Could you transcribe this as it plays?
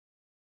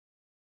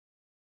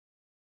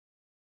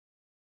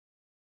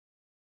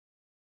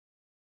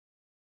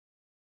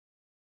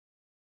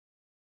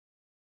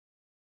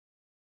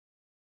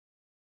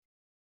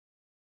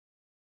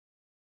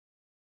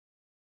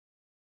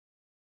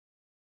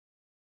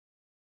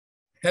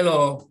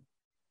Hello,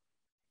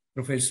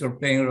 Professor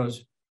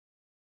Penrose.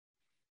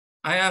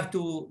 I have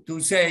to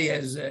say,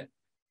 as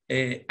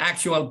a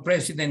actual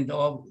president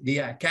of the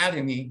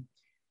Academy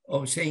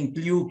of St.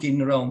 Luke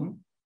in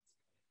Rome,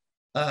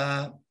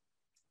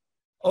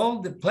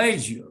 all the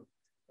pleasure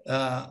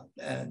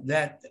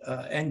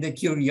and the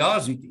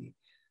curiosity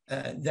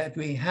that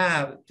we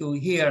have to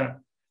hear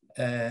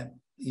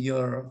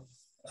your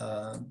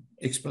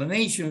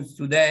explanations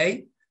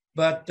today.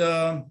 But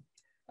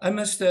I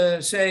must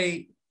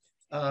say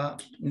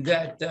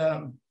that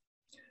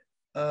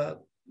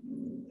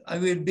I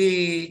will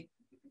be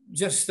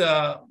just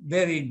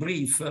very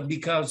brief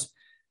because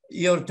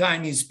your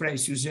time is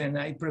precious and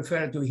I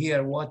prefer to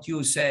hear what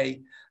you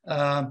say.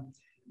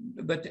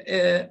 But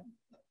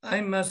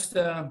I must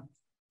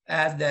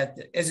add that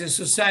as a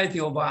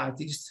society of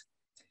artists,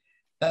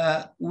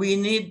 we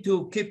need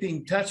to keep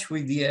in touch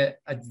with the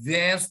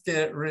advanced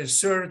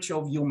research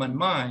of human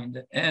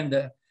mind.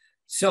 And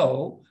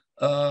so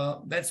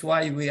that's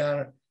why we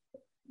are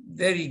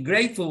very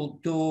grateful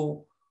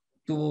to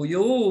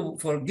you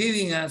for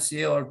giving us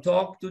your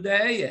talk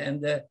today.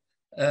 And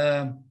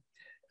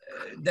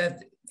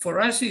that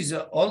for us is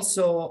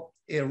also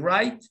a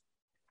right,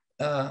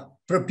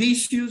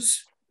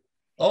 propitious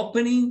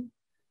opening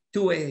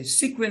to a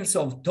sequence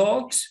of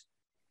talks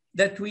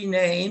that we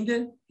named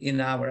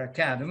in our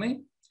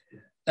academy,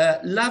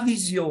 La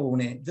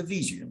Visione, the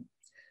vision,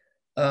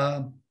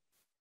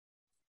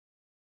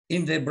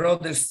 in the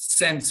broadest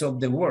sense of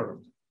the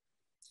word.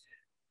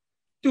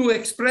 To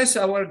express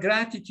our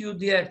gratitude,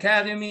 the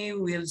Academy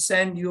will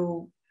send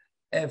you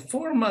a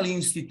formal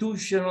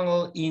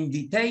institutional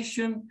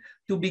invitation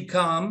to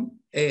become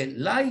a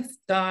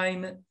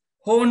lifetime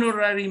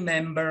honorary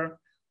member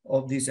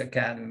of this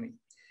Academy,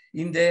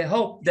 in the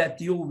hope that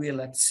you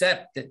will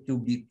accept to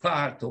be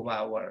part of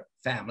our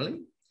family.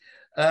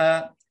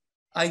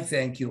 I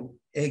thank you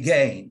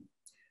again.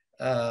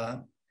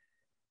 And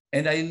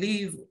I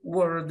leave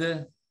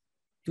word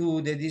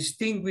to the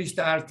distinguished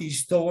art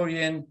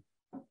historian,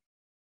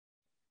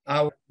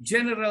 our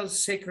General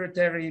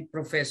Secretary,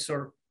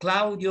 Professor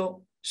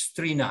Claudio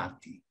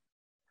Strinati.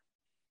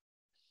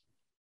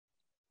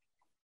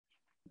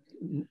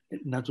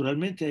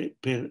 Naturalmente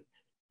per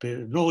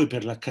noi,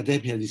 per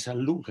l'Accademia di San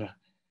Luca,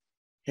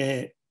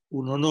 è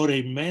un onore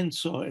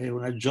immenso e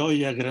una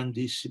gioia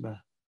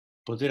grandissima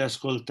poter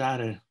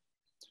ascoltare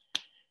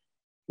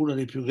uno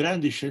dei più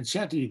grandi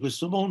scienziati di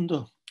questo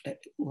mondo e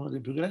uno dei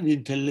più grandi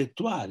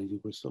intellettuali di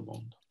questo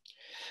mondo.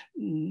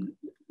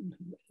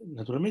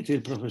 Naturalmente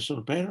il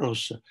professor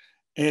Penrose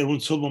è un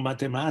sommo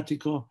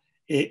matematico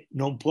e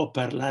non può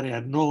parlare a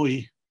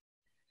noi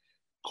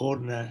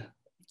con,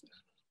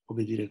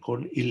 come dire,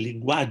 con il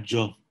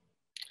linguaggio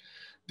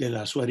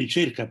della sua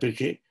ricerca,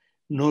 perché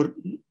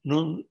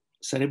non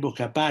saremmo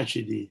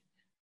capaci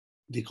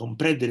di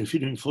comprendere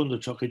fino in fondo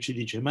ciò che ci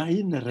dice, ma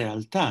in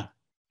realtà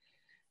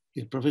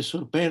il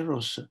professor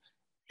Penrose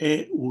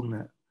è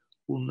un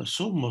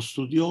sommo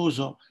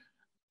studioso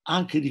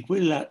anche di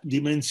quella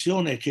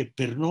dimensione che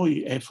per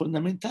noi è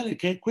fondamentale,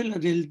 che è quella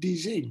del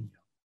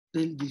disegno.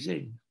 Il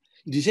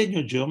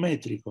disegno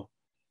geometrico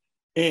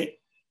è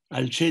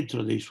al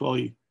centro dei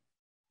suoi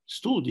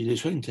studi, dei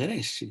suoi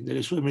interessi,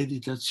 delle sue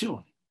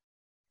meditazioni.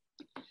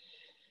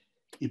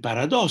 I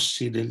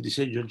paradossi del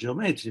disegno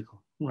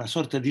geometrico, una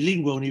sorta di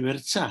lingua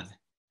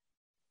universale.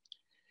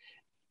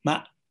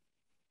 Ma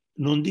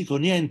non dico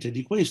niente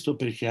di questo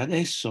perché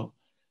adesso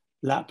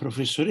la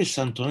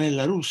professoressa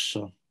Antonella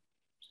Russo,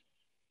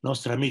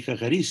 nostra amica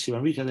carissima,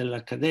 amica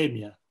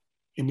dell'Accademia,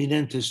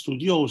 eminente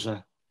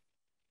studiosa,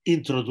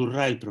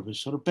 introdurrà il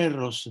professor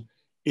Penrose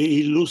e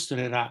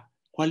illustrerà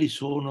quali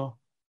sono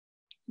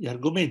gli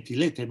argomenti,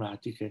 le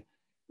tematiche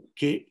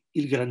che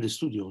il grande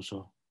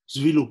studioso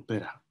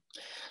svilupperà.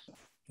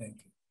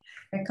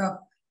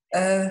 Ecco,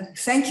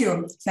 thank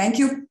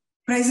you,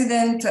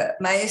 President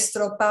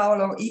Maestro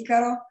Paolo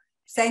Icaro.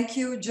 Thank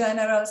you,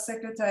 General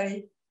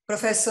Secretary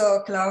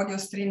Professor Claudio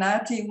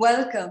Strinati.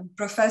 Welcome,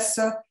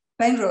 Professor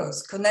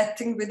Penrose,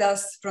 connecting with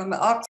us from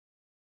Oxford.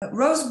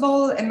 Rose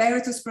Bowl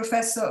Emeritus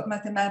Professor of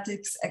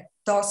Mathematics at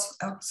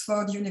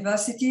Oxford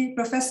University,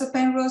 Professor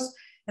Penrose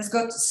has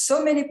got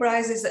so many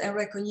prizes and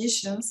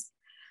recognitions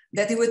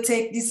that it would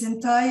take this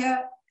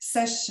entire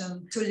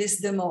session to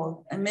list them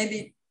all, and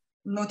maybe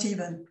not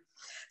even.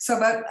 So,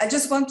 but I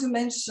just want to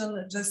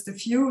mention just a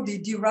few: the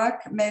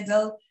Dirac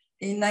Medal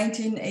in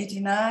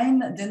 1989,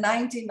 the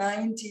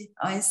 1990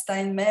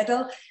 Einstein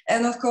Medal,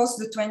 and of course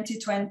the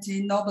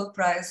 2020 Nobel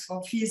Prize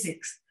for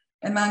Physics,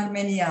 among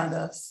many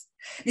others.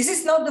 This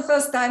is not the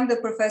first time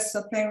that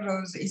Professor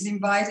Penrose is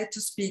invited to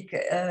speak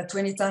to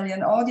an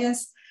Italian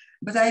audience,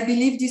 but I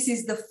believe this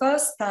is the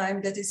first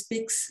time that he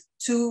speaks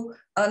to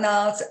an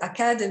art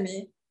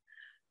academy,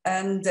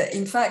 and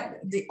in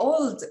fact, the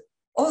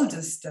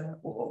oldest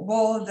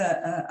world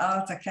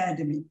art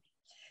academy.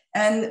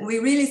 And we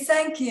really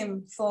thank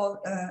him for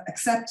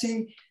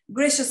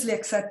graciously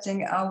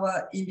accepting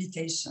our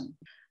invitation.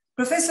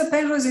 Professor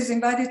Penrose is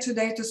invited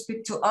today to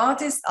speak to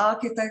artists,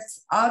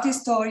 architects, art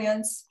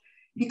historians,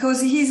 because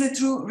he is a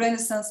true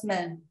Renaissance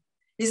man.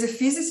 He's a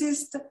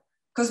physicist,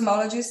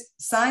 cosmologist,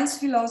 science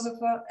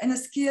philosopher, and a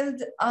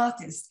skilled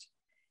artist,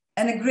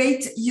 and a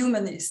great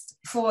humanist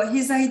for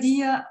his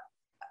idea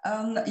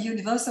on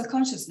universal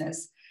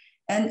consciousness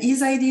and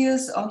his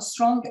ideas on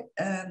strong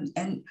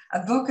and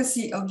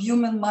advocacy of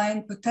human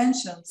mind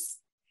potentials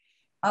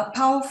are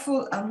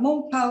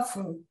more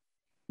powerful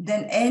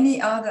than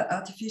any other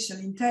artificial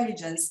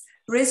intelligence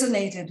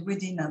resonated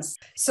within us.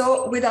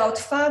 So without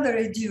further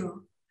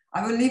ado,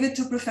 I will leave it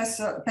to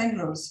Professor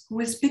Penrose, who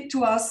will speak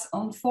to us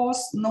on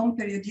forced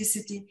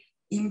non-periodicity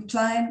in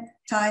plane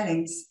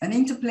tilings, an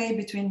interplay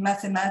between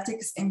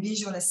mathematics and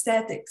visual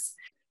aesthetics.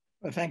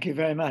 Well, thank you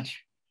very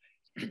much.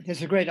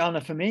 It's a great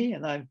honor for me,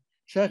 and I'm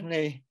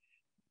certainly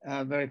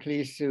very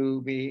pleased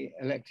to be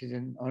elected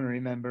an honorary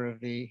member of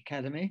the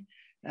Academy.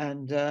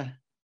 And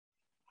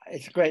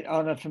it's a great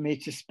honor for me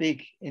to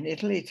speak in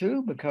Italy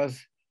too, because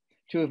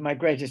two of my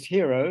greatest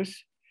heroes,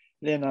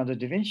 Leonardo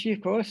da Vinci, of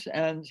course,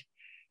 and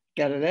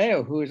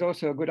Galileo, who is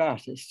also a good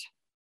artist,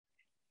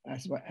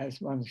 as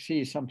one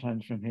sees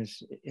sometimes from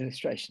his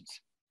illustrations.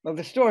 Well,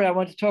 the story I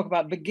want to talk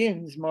about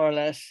begins more or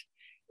less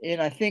in,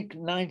 I think,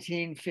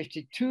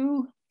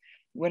 1952,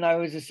 when I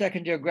was a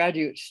second-year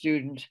graduate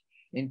student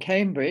in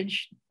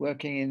Cambridge,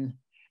 working in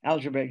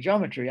algebraic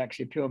geometry,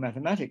 actually pure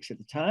mathematics at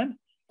the time.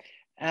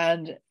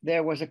 And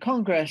there was a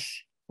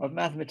congress of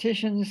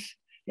mathematicians.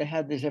 They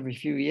had this every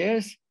 4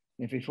 years,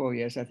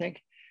 I think.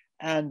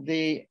 And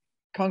the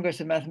Congress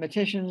of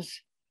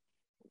Mathematicians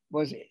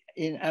was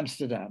in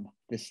Amsterdam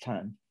this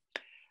time.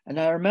 And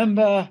I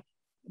remember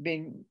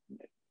being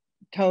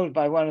told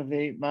by one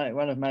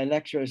of my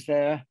lecturers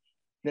there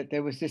that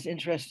there was this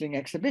interesting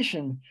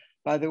exhibition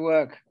by the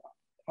work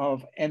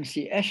of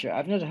M.C. Escher.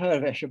 I've never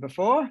heard of Escher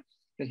before,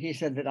 but he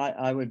said that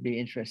I would be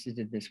interested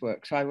in this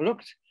work. So I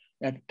looked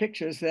at the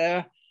pictures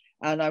there,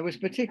 and I was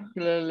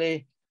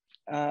particularly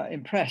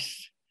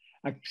impressed.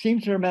 I seem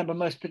to remember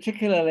most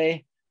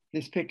particularly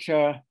this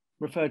picture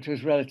referred to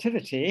as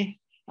relativity.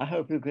 I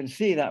hope you can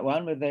see that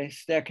one with the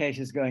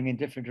staircases going in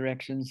different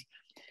directions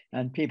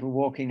and people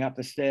walking up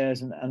the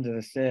stairs and under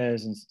the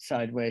stairs and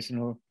sideways and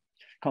all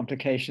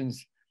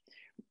complications.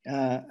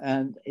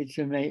 And it's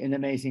an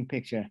amazing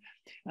picture.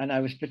 And I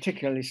was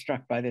particularly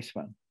struck by this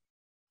one.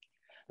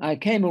 I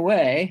came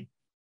away,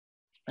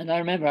 and I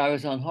remember I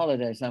was on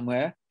holiday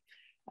somewhere,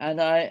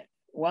 and I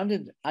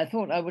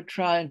thought I would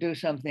try and do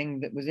something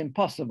that was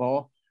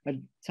impossible,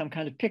 some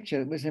kind of picture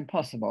that was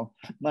impossible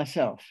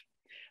myself.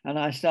 And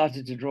I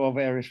started to draw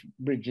various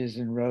bridges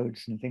and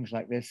roads and things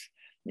like this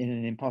in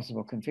an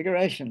impossible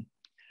configuration.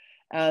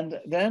 And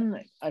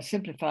then I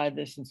simplified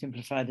this and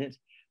simplified it,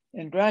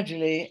 and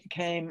gradually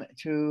came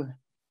to,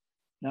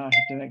 now I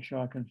have to make sure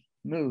I can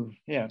move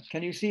here.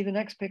 Can you see the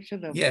next picture?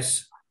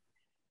 Yes.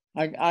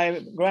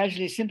 I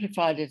gradually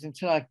simplified it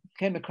until I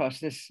came across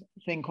this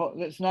thing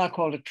that's now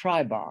called a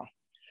tribar.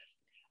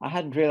 I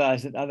hadn't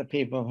realized that other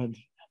people had,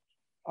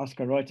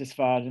 Oscar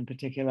Reuterswald in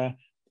particular,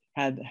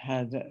 had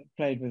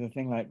played with a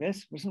thing like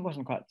this. It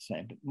wasn't quite the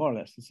same, but more or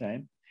less the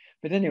same.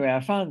 But anyway,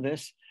 I found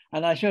this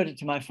and I showed it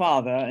to my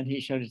father, and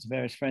he showed it to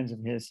various friends of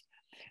his,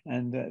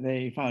 and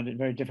they found it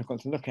very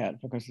difficult to look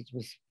at because it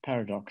was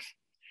paradox.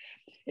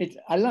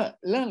 I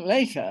learned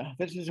later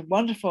that it is a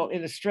wonderful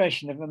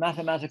illustration of a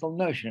mathematical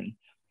notion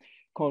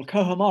called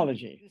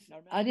cohomology.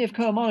 The idea of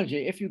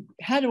cohomology, if you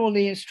had all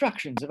the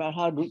instructions about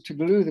how to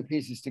glue the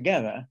pieces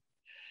together,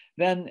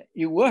 then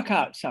you work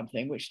out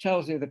something which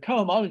tells you the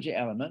cohomology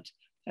element,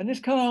 and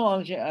this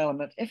cohomology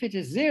element, if it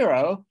is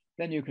 0,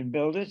 then you can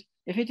build it.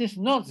 If it is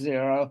not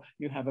 0,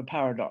 you have a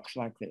paradox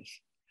like this.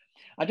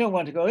 I don't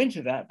want to go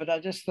into that, but I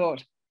just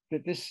thought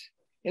that this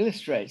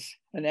illustrates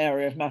an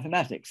area of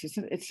mathematics.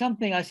 It's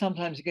something I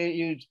sometimes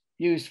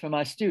use for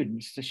my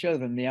students to show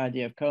them the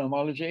idea of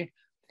cohomology,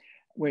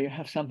 where you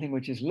have something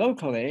which is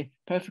locally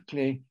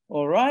perfectly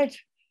all right.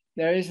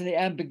 There is the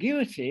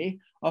ambiguity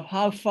of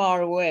how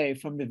far away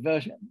from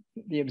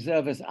the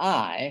observer's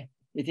eye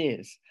it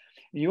is.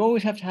 You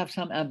always have to have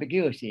some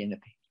ambiguity in the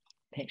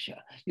picture.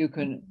 You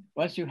can,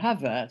 once you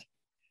have that,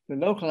 the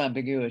local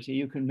ambiguity,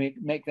 you can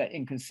make that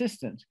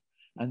inconsistent,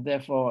 and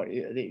therefore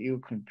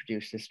you can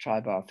produce this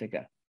tribar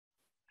figure.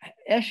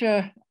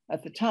 Escher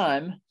at the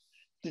time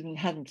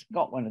hadn't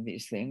got one of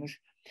these things,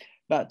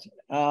 but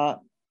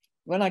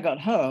when I got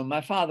home,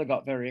 my father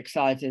got very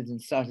excited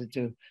and started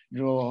to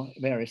draw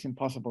various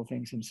impossible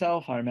things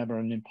himself. I remember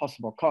an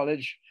impossible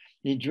college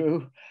he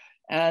drew,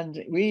 and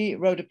we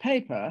wrote a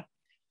paper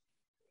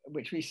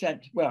which we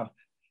sent. Well,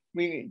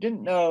 we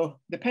didn't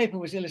know, the paper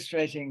was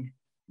illustrating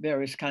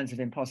various kinds of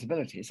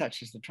impossibilities,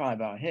 such as the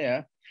tribar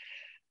here,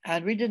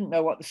 and we didn't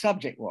know what the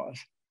subject was.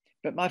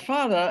 But my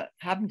father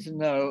happened to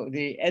know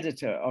the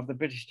editor of the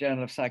British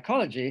Journal of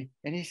Psychology,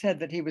 and he said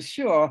that he was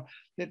sure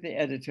that the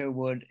editor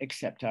would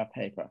accept our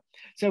paper.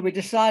 So we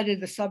decided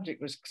the subject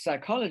was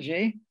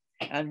psychology,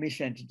 and we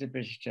sent it to the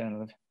British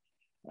Journal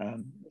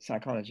of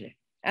Psychology,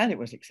 and it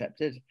was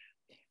accepted.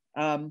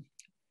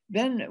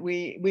 Then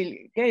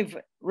we gave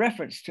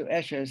reference to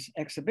Escher's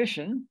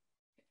exhibition,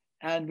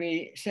 and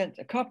we sent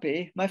a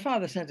copy. My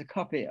father sent a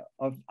copy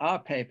of our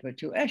paper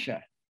to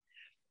Escher.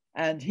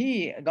 And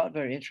he got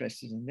very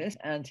interested in this,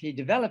 and he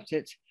developed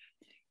it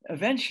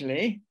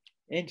eventually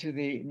into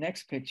the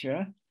next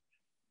picture,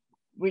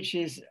 which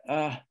is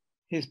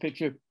his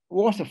picture,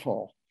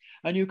 Waterfall.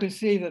 And you can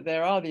see that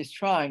there are these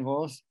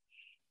triangles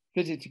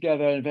fitted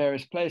together in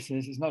various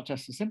places. It's not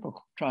just a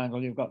simple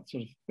triangle, you've got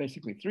sort of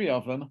basically three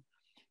of them.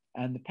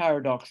 And the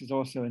paradox is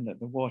also in that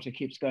the water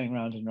keeps going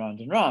round and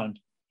round and round.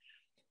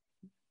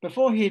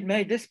 Before he had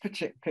made this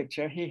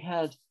picture, he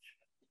had,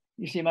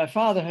 you see, my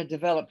father had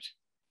developed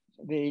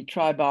the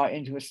tribar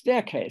into a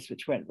staircase,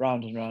 which went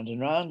round and round and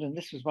round. And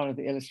this was one of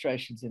the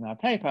illustrations in our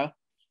paper,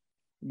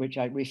 which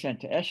we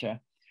sent to Escher.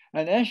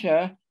 And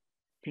Escher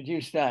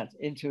produced that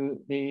into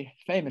the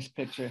famous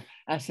picture,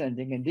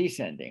 Ascending and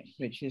Descending,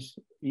 which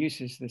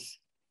uses this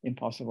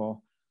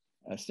impossible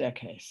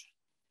staircase.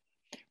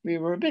 We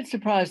were a bit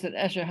surprised that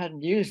Escher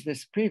hadn't used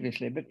this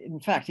previously, but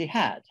in fact he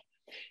had.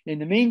 In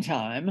the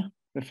meantime,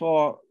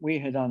 before we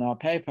had done our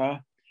paper,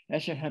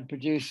 Escher had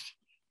produced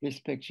this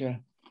picture,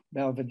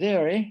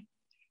 Belvedere,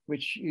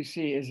 which you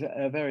see is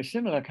a very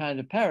similar kind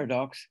of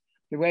paradox.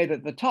 The way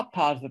that the top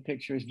part of the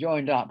picture is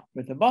joined up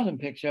with the bottom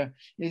picture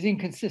is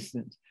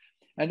inconsistent.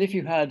 And if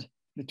you had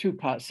the two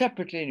parts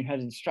separately and you had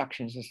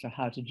instructions as to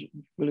how to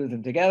glue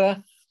them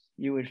together,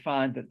 you would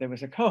find that there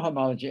was a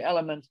cohomology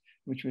element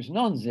which was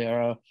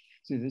non-zero.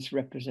 So this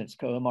represents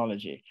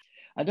cohomology.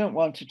 I don't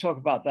want to talk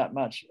about that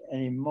much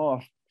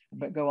anymore,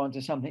 but go on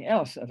to something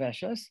else of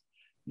Escher's,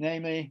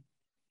 namely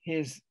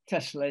his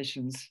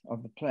tessellations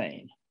of the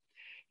plane.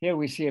 Here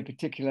we see a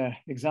particular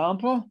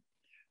example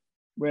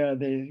where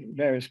the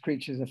various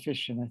creatures, a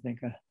fish and I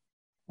think a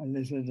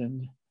lizard,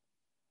 and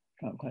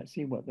can't quite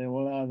see what they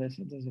all are. There's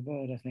a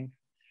bird, I think.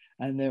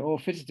 And they're all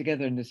fitted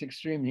together in this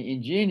extremely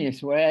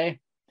ingenious way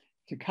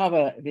to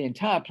cover the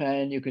entire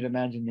plane. You could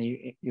imagine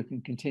you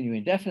can continue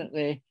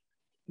indefinitely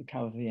to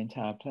cover the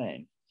entire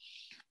plane.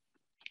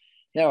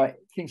 There are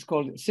things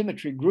called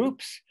symmetry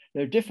groups.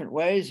 There are different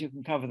ways you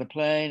can cover the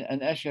plane,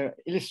 and Escher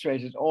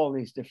illustrated all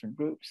these different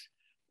groups.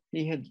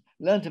 He had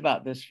learned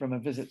about this from a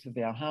visit to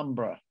the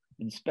Alhambra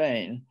in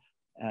Spain,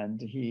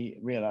 and he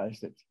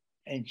realized that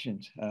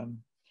ancient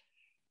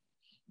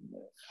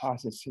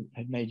artists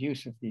had made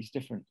use of these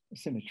different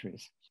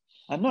symmetries.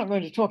 I'm not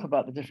going to talk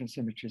about the different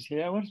symmetries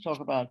here. I want to talk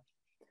about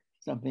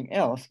something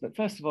else, but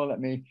first of all,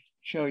 let me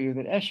show you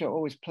that Escher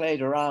always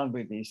played around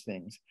with these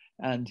things.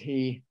 And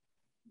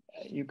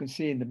you can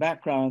see in the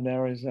background,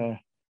 there is a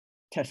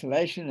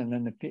tessellation, and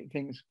then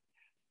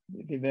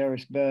the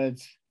various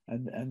birds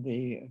and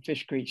the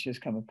fish creatures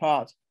come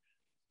apart,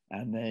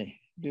 and they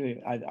do.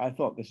 I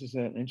thought this is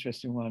an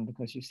interesting one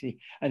because you see,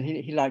 and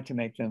he liked to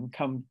make them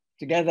come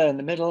together in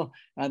the middle,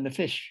 and the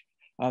fish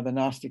are the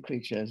nasty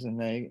creatures, and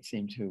they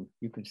seem to,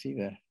 you can see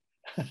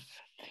they're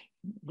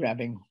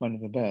grabbing one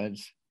of the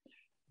birds.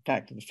 In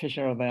fact, the fish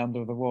are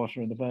under the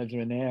water and the birds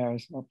are in the air.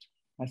 It's not,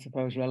 I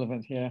suppose,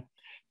 relevant here.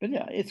 But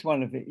yeah, it's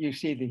one of the, you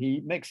see that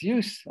he makes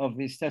use of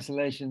these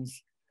tessellations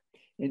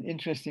in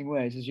interesting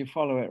ways as you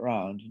follow it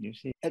around. And you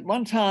see, at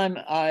one time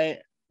I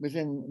was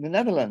in the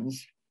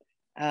Netherlands,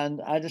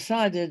 and I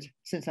decided,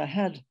 since I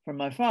had from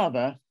my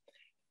father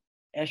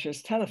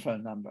Escher's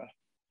telephone number,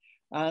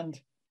 and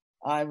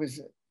I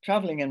was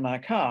traveling in my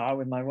car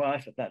with my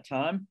wife at that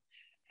time,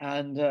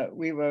 and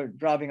we were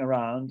driving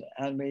around,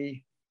 and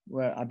we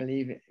were, I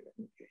believe,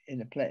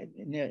 in a place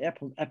near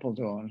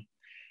Apeldoorn.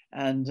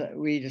 And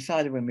we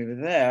decided when we were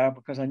there,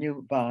 because I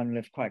knew Barn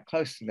lived quite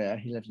close to there,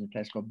 he lived in a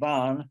place called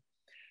Barn,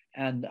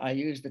 and I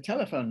used the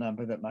telephone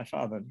number that my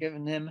father had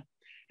given him,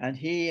 and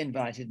he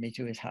invited me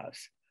to his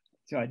house.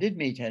 So I did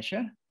meet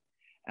Escher,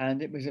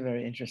 and it was a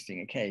very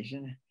interesting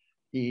occasion.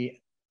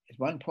 At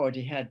one point,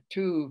 he had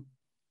two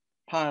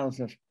piles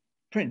of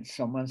prints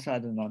on one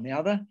side and on the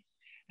other,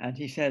 and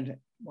he said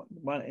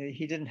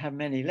he didn't have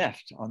many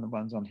left on the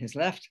ones on his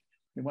left.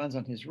 The ones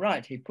on his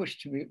right, he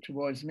pushed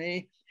towards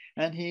me,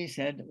 and he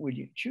said, "Would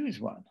you choose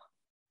one?"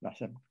 I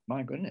said,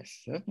 "My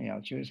goodness, certainly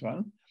I'll choose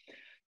one."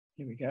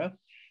 Here we go.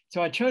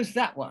 So I chose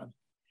that one.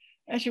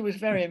 Escher was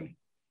very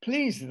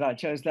pleased that I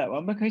chose that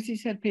one, because he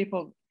said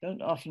people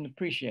don't often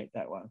appreciate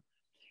that one.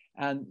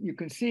 And you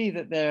can see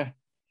that there,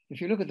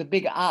 if you look at the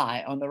big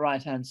eye on the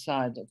right-hand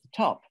side at the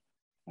top,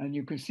 and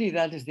you can see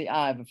that is the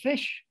eye of a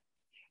fish,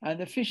 and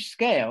the fish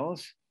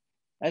scales,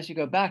 as you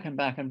go back and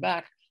back and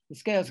back, the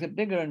scales get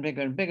bigger and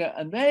bigger and bigger,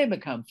 and they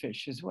become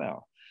fish as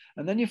well.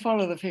 And then you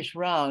follow the fish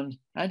round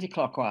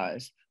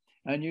anti-clockwise,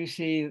 and you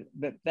see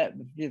that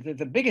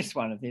the biggest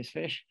one of these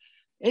fish,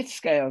 its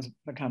scales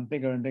become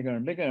bigger and bigger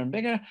and bigger and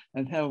bigger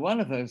until one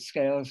of those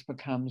scales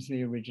becomes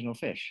the original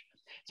fish.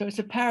 So it's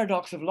a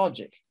paradox of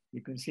logic.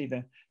 You can see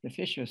the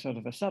fish are sort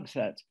of a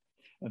subset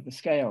of the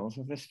scales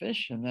of this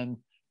fish, and then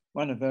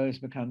one of those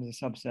becomes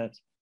a subset.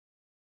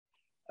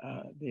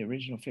 The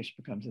original fish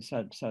becomes a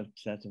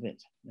subset of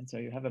it. And so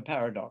you have a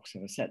paradox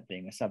of a set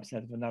being a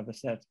subset of another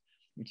set,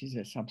 which is a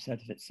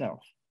subset of itself.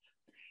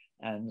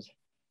 And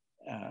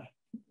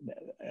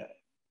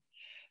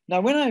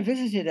now when I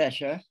visited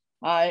Escher,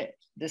 I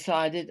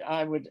decided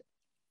I would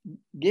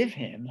give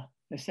him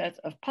a set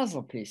of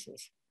puzzle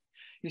pieces.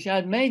 You see,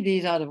 I'd made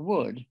these out of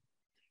wood,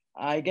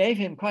 I gave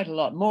him quite a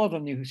lot more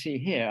than you see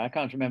here. I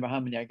can't remember how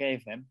many I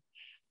gave him.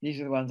 These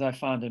are the ones I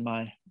found in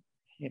my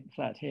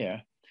flat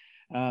here,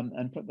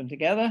 and put them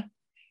together.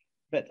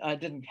 But I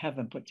didn't have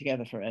them put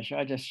together for Escher.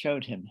 I just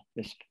showed him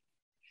this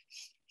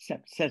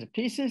set of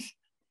pieces,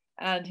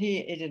 and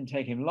it didn't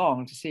take him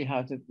long to see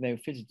how they were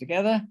fitted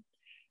together.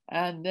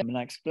 And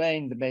I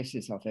explained the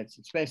basis of it.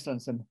 It's based on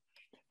some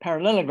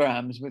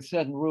parallelograms with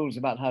certain rules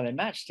about how they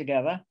match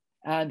together.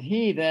 And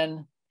he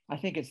then, I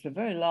think it's the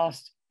very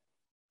last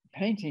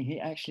painting he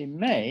actually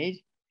made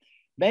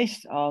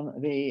based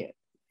on the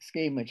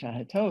scheme which I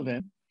had told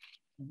him.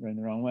 I'm going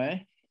the wrong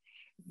way.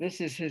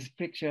 This is his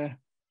picture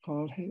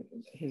called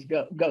his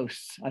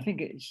ghosts. I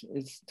think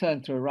it's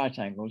turned to a right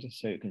angle just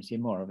so you can see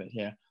more of it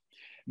here.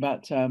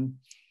 But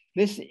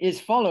this is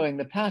following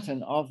the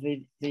pattern of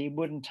the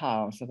wooden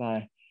tiles that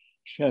I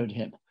showed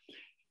him.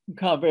 You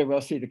can't very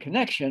well see the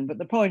connection, but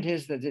the point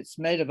is that it's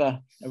made of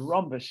a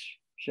rhombus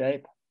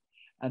shape,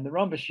 and the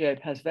rhombus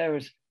shape has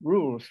various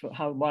rules for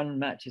how one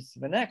matches to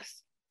the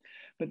next.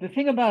 But the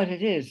thing about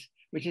it is,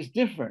 which is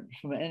different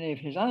from any of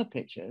his other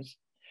pictures,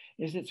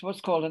 is it's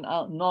what's called a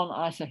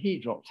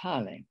non-isohedral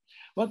tiling.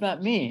 What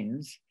that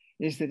means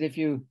is that if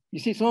you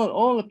see, it's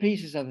all the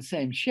pieces are the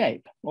same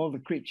shape, all the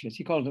creatures,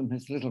 he called them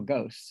his little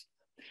ghosts.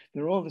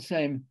 They're all the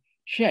same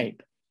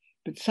shape,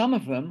 but some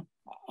of them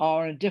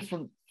are a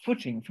different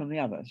footing from the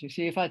others. You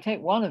see, if I take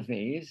one of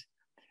these,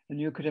 and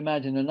you could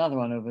imagine another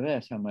one over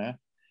there somewhere,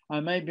 I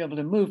may be able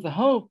to move the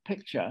whole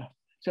picture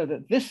so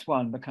that this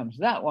one becomes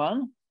that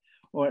one,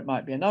 or it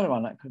might be another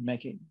one that could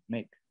make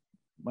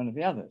one of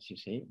the others, you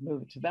see,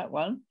 move it to that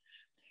one.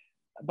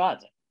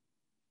 But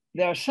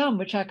there are some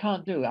which I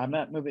can't do. I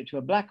might move it to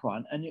a black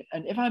one, and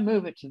if I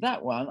move it to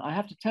that one, I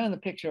have to turn the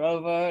picture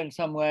over in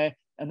some way,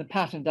 and the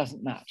pattern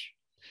doesn't match.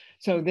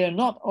 So they're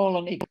not all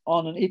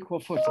on an equal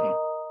footing.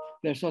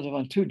 They're sort of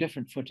on two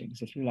different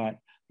footings, if you like.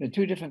 They're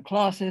two different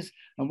classes,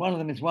 and one of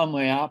them is one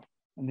way up,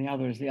 and the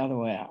other is the other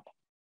way up.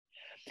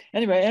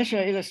 Anyway,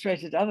 Escher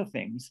illustrated other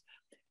things,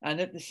 and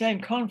at the same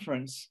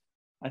conference,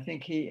 I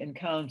think he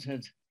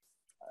encountered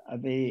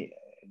the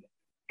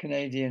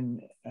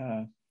Canadian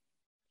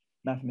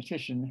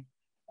mathematician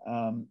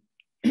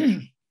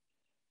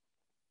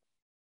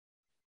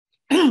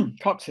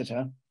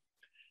Coxeter,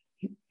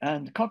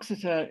 and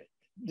Coxeter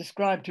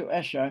described to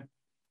Escher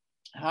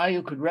how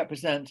you could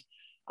represent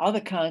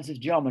other kinds of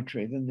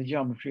geometry than the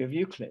geometry of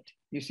Euclid.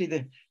 You see,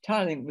 the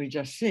tiling we've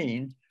just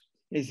seen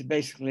is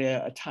basically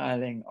a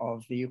tiling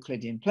of the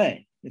Euclidean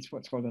plane. It's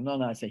what's called a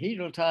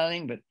non-isohedral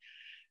tiling, but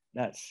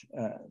that's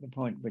the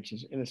point which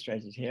is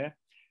illustrated here.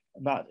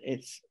 But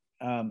it's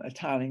a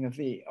tiling of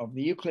the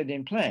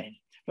Euclidean plane.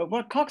 But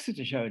what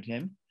Coxeter showed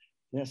him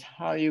is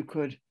how you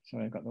could,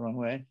 sorry, I got the wrong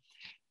way,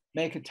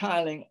 make a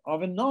tiling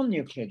of a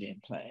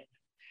non-Euclidean plane.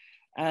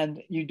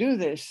 And you do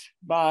this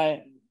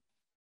by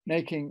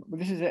making, well,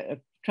 this is a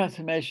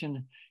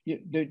transformation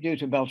due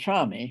to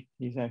Beltrami.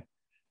 He's a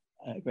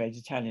great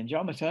Italian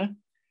geometer.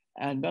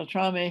 And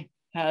Beltrami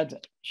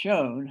had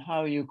shown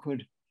how you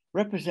could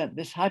represent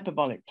this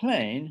hyperbolic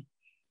plane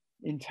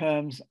in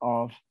terms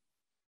of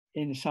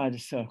inside a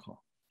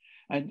circle.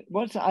 And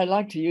what I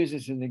like to use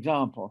as an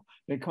example,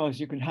 because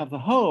you can have the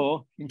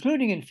whole,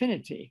 including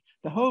infinity,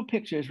 the whole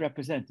picture is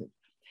represented.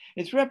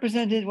 It's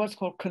represented what's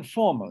called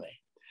conformally.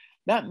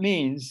 That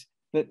means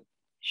that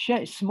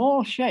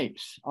small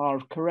shapes are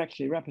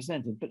correctly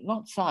represented, but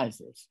not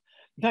sizes.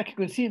 In fact, you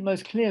can see it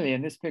most clearly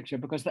in this picture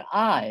because the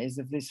eyes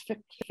of these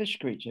fish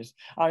creatures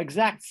are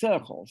exact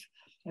circles,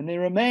 and they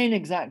remain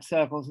exact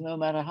circles no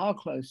matter how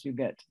close you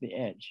get to the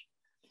edge.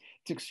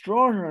 It's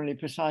extraordinarily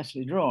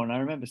precisely drawn. I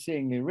remember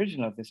seeing the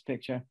original of this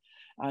picture,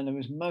 and I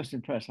was most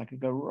impressed. I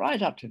could go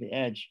right up to the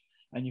edge,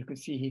 and you could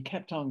see he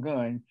kept on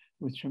going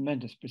with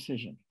tremendous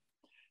precision.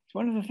 It's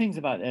one of the things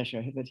about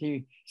Escher that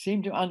he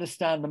seemed to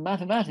understand the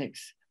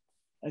mathematics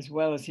as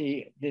well as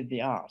he did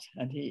the art.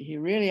 And he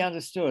really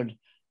understood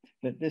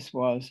that this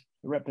was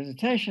a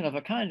representation of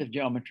a kind of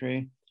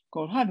geometry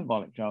called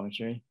hyperbolic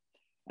geometry.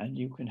 And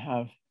you can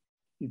have,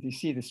 if you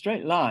see the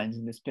straight lines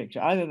in this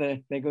picture, either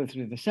they go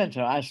through the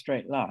center as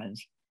straight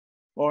lines,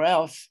 or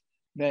else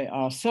they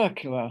are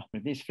circular.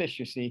 These fish,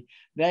 you see,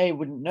 they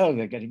wouldn't know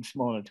they're getting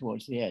smaller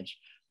towards the edge.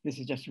 This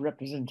is just a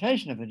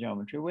representation of the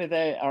geometry where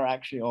they are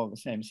actually all the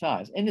same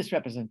size. In this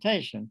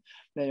representation,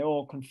 they're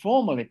all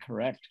conformally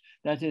correct.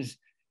 That is,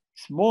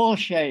 small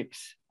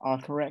shapes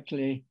are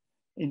correctly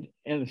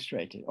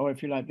illustrated, or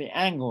if you like, the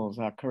angles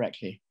are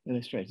correctly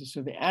illustrated.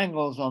 So the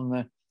angles on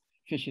the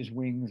fish's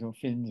wings or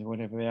fins or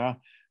whatever they are,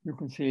 you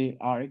can see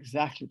are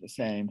exactly the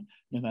same,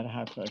 no matter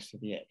how close to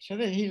the edge. So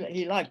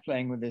he liked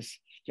playing with this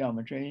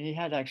geometry. He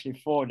had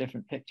actually 4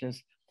 different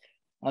pictures.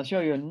 I'll show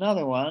you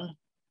another one,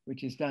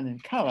 which is done in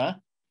color.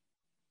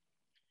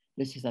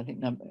 This is, I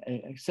think,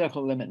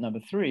 circle limit number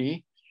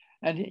 3.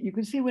 And you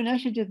can see when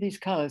Escher did these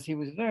colors, he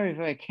was very,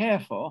 very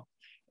careful.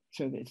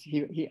 So that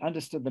he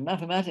understood the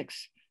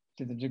mathematics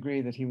to the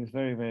degree that he was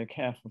very, very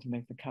careful to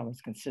make the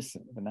colors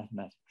consistent with the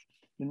mathematics.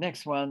 The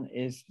next one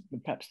is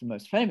perhaps the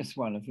most famous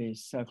one of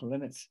these circle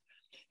limits,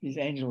 these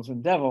angels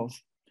and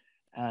devils.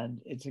 And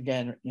it's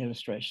again an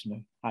illustration of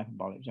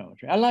hyperbolic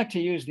geometry. I like to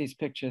use these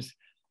pictures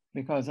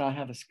because I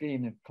have a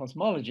scheme of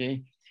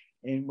cosmology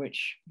in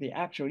which the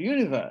actual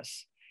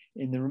universe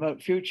in the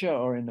remote future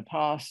or in the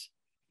past,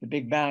 the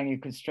Big Bang, you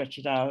can stretch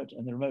it out,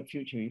 and the remote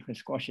future, you can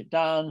squash it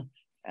down.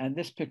 And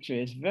this picture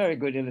is a very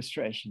good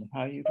illustration of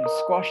how you can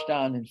squash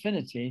down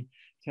infinity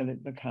till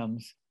it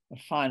becomes a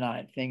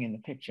finite thing in the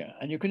picture.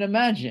 And you can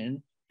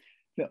imagine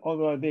that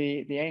although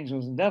the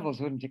angels and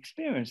devils wouldn't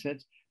experience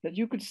it, that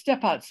you could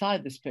step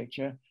outside this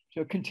picture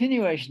to a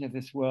continuation of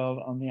this world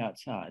on the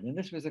outside. And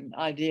this was an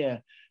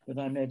idea that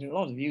I made a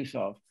lot of use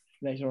of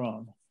later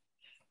on.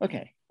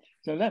 Okay,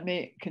 so let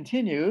me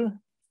continue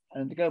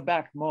and go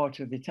back more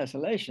to the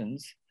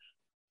tessellations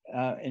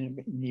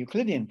in the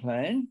Euclidean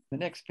plane. The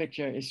next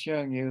picture is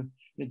showing you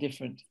the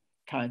different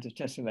kinds of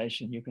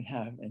tessellation you can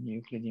have in the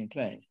Euclidean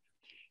plane.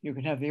 You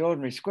can have the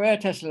ordinary square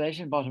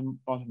tessellation, bottom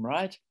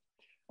right,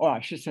 or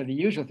I should say the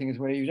usual thing is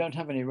where you don't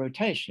have any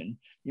rotation.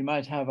 You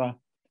might have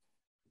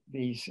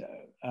these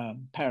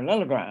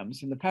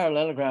parallelograms, and the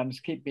parallelograms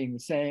keep being the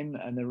same,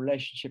 and the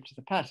relationship to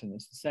the pattern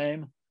is the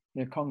same.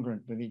 They're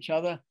congruent with each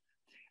other,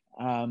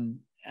 and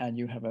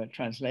you have a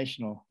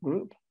translational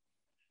group.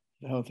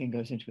 The whole thing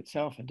goes into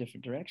itself in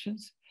different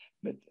directions,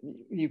 but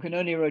you can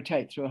only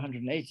rotate through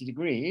 180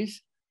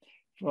 degrees.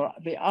 For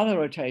the other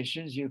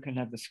rotations, you can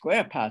have the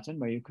square pattern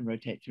where you can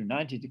rotate through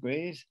 90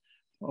 degrees,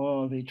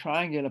 or the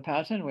triangular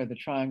pattern where the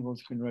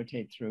triangles can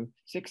rotate through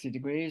 60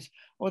 degrees,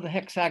 or the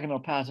hexagonal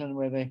pattern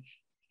where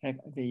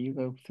you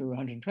go through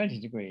 120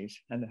 degrees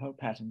and the whole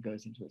pattern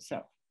goes into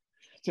itself.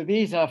 So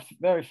these are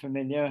very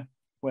familiar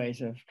ways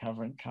of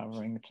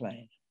covering the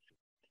plane.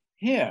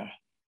 Here,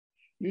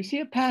 you see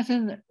a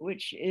pattern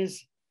which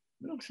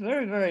looks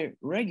very, very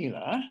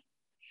regular.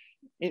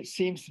 It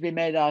seems to be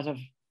made out of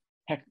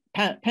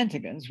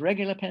pentagons,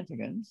 regular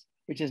pentagons,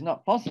 which is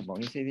not possible.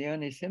 You see, the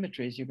only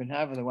symmetries you can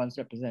have are the ones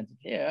represented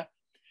here,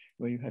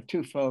 where you have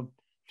twofold,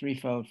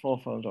 threefold,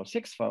 fourfold, or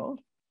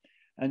sixfold.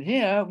 And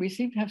here we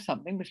seem to have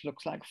something which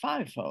looks like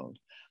fivefold,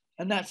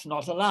 and that's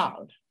not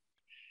allowed.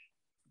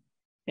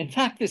 In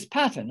fact, this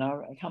pattern,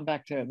 I'll come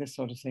back to this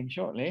sort of thing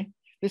shortly,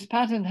 this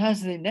pattern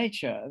has the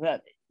nature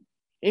that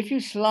if you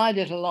slide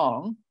it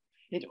along,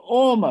 it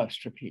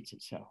almost repeats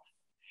itself.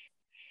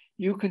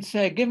 You could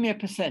say, give me a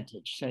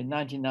percentage, say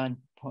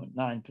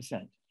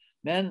 99.9%.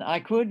 Then I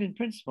could, in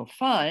principle,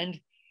 find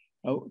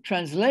a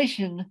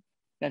translation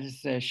that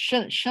is a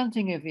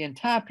shunting of the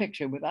entire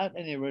picture without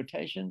any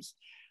rotations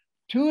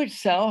to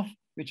itself,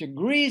 which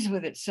agrees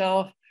with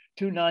itself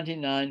to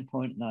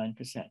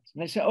 99.9%. And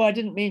they say, oh, I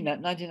didn't mean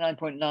that,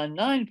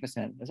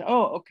 99.99%. I say,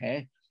 oh,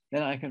 okay,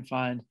 then I can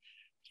find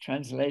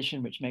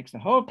translation which makes the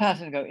whole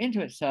pattern go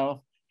into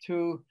itself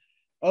to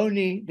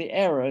only the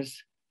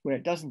errors where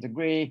it doesn't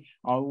agree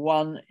are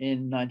 1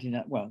 in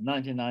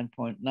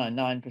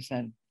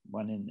 99.99%,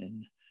 1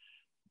 in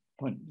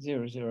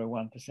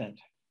 0.001%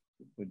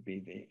 would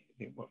be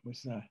what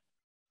was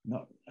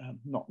not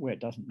where it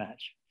doesn't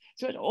match.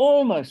 So it's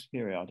almost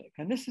periodic.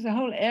 And this is a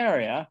whole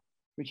area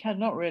which had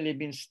not really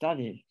been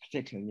studied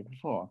particularly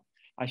before.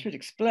 I should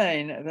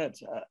explain that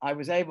I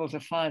was able to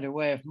find a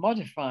way of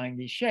modifying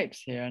these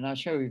shapes here, and I'll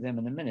show you them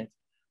in a minute,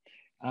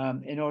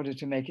 in order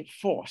to make it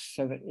forced,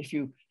 so that if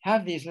you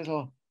have these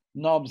little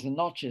knobs and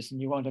notches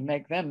and you want to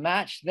make them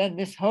match, then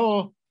this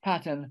whole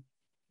pattern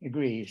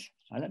agrees.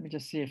 Now, let me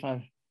just see if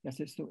yes,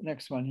 it's the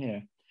next one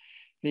here.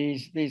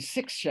 These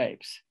 6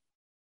 shapes,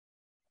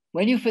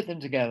 when you fit them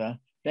together,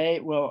 they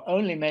will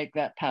only make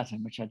that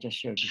pattern, which I just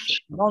showed you,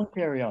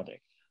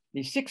 non-periodic.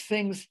 These 6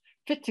 things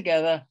fit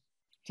together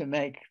to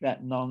make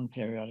that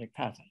non-periodic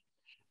pattern.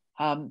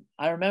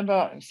 I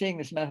remember seeing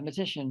this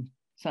mathematician,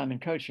 Simon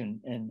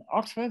Cochin, in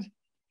Oxford,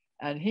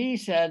 and he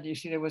said, you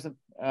see, there was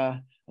a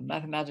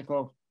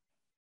mathematical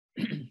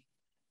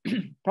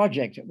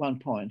project at one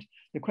point.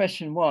 The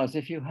question was,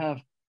 if you have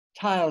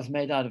tiles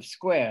made out of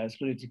squares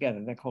glued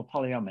together, they're called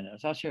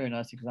polyominoes. I'll show you a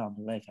nice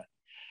example later.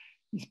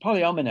 These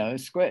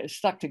polyominoes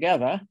stuck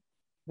together,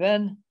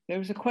 then there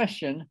was a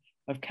question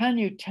of, can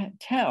you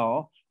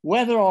tell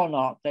whether or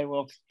not they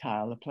will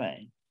tile the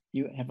plane?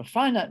 You have a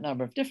finite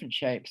number of different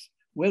shapes.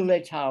 Will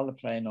they tile the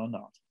plane or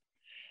not?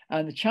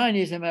 And the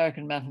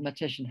Chinese-American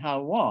mathematician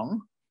Hao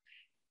Wang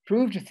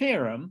proved a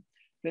theorem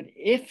that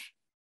if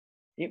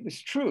it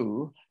was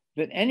true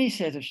that any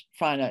set of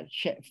finite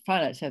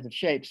set of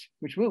shapes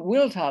which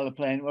will tile the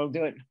plane will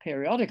do it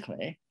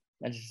periodically,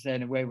 that is to say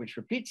in a way which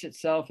repeats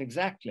itself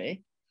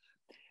exactly,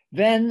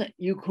 then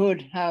you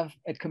could have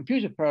a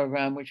computer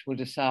program which will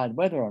decide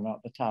whether or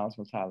not the tiles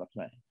will tile the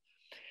plane.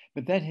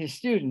 But then his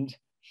student,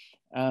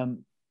 I've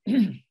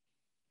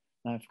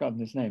forgotten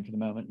his name for the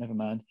moment, never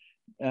mind,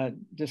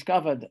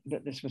 discovered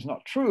that this was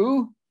not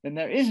true, then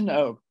there is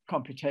no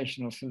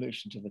computational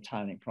solution to the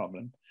tiling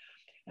problem.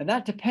 And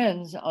that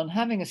depends on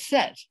having a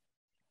set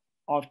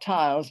of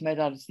tiles made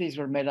out of, these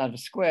were made out of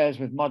squares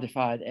with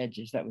modified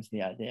edges, that was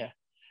the idea.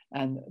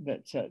 And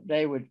that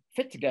they would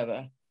fit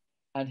together.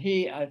 And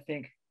he, I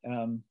think,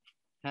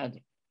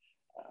 had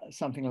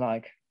something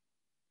like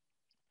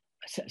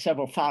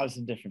several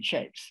thousand different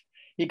shapes.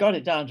 He got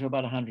it down to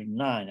about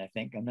 109, I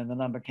think, and then the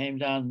number came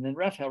down. And then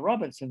Raphael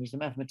Robertson, who's the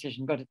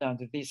mathematician, got it down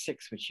to these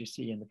 6, which you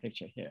see in the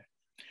picture here.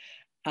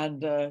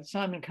 And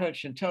Simon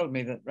Cochin told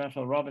me that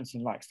Raphael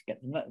Robertson likes to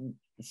get the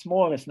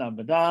smallest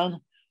number down.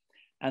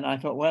 And I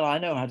thought, well, I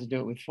know how to do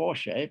it with 4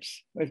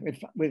 shapes,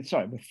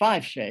 with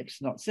 5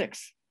 shapes, not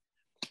 6.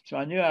 So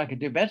I knew I could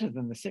do better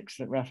than the 6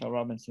 that Raphael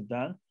Robertson had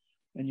done.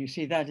 And you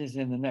see that is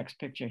in the next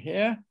picture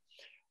here.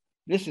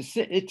 This is,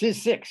 it is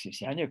 6, you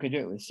see. I knew I could do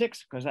it with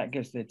 6 because that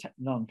gives the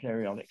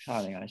non-periodic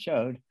tiling I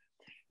showed.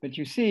 But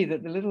you see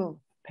that the little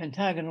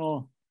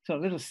pentagonal, so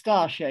little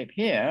star shape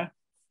here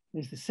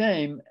is the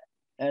same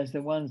as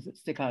the ones that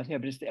stick out here,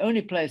 but it's the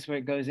only place where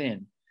it goes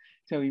in.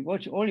 So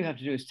all you have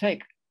to do is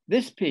take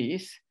this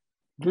piece,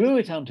 glue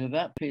it onto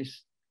that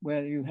piece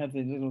where you have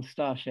the little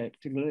star shape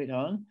to glue it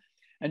on,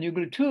 and you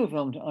glue 2 of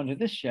them onto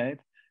this shape,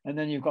 and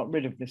then you've got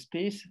rid of this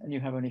piece and you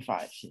have only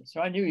 5 here.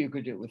 So I knew you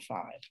could do it with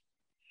 5.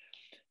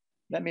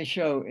 Let me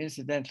show,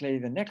 incidentally,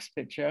 the next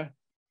picture,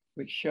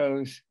 which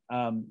shows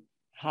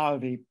how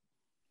the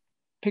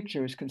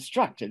picture is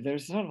constructed.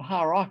 There's a sort of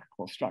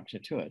hierarchical structure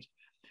to it.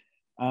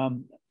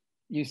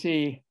 You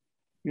see,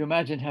 you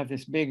imagine have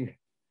this big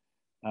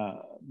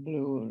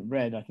blue and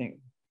red, I think,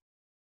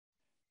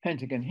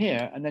 pentagon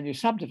here, and then you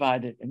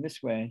subdivide it in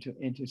this way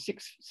into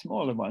 6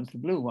 smaller ones, the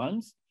blue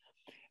ones,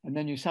 and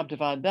then you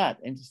subdivide that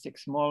into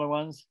 6 smaller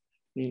ones,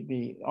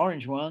 the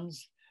orange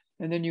ones,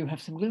 and then you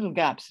have some little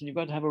gaps, and you've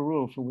got to have a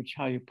rule for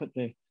how you put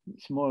the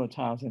smaller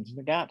tiles into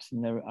the gaps,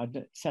 and I've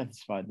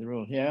satisfied the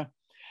rule here.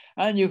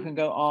 And you can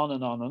go on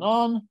and on and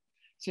on.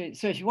 So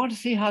if you want to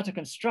see how to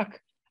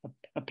construct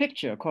a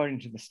picture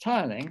according to this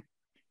tiling,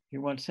 you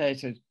want, say,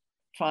 to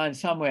find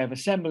some way of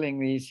assembling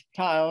these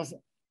tiles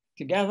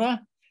together,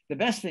 the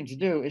best thing to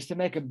do is to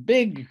make a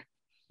big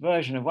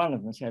version of one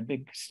of them, say a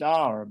big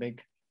star or a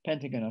big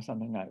pentagon or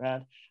something like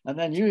that, and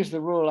then use the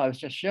rule I was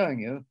just showing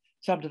you,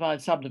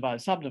 subdivide, subdivide,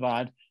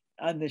 subdivide,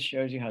 and this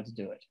shows you how to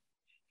do it.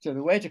 So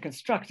the way to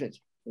construct it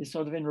is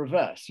sort of in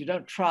reverse. You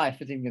don't try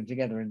fitting them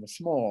together in the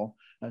small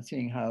and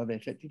seeing how they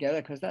fit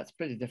together, because that's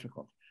pretty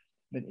difficult.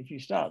 But if you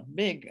start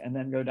big and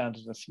then go down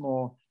to the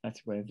small,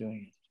 that's the way of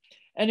doing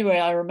it. Anyway,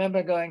 I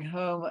remember going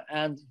home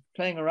and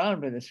playing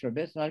around with this for a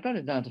bit, and I got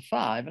it down to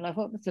 5, and I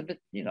thought, that's a bit,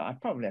 you know, I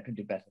could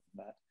do better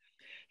than that.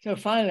 So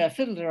finally I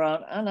fiddled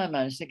around and I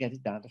managed to get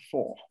it down to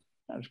 4.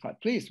 I was quite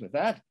pleased with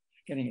that,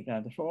 getting it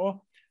down to 4.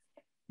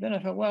 Then I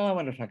thought, well, I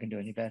wonder if I can do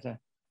any better.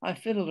 I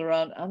fiddled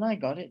around and I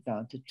got it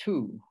down to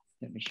 2.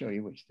 Let me show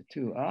you which the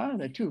 2 are.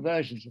 There are 2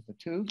 versions of the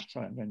 2.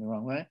 Sorry, I'm going the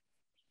wrong way.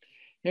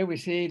 Here we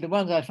see the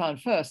ones I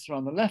found first are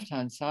on the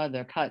left-hand side.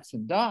 They're kites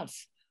and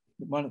darts.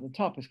 The one at the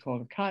top is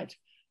called a kite.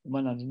 The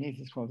one underneath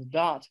is called a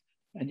dart.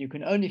 And you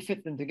can only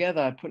fit them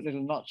together. I put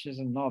little notches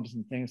and knobs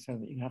and things so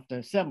that you have to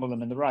assemble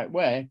them in the right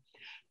way.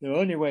 The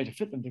only way to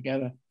fit them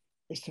together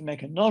is to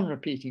make a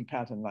non-repeating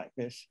pattern like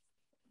this.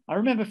 I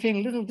remember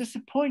feeling a little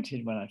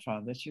disappointed when I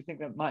found this. You think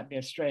that might be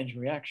a strange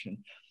reaction.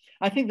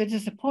 I think the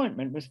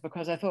disappointment was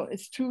because I thought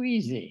it's too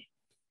easy.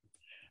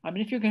 I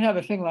mean, if you can have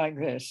a thing like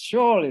this,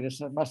 surely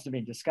this must have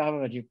been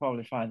discovered. You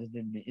probably find it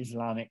in the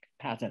Islamic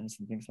patterns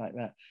and things like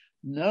that.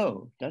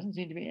 No, it doesn't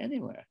seem to be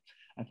anywhere.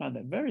 I found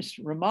that very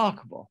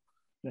remarkable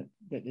that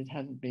it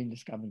hadn't been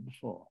discovered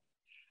before.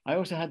 I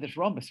also had this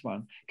rhombus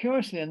one.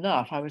 Curiously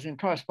enough, I was in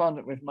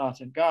correspondence with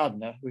Martin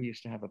Gardner, who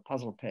used to have a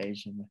puzzle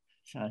page in the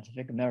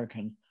Scientific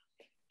American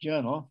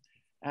Journal,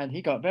 and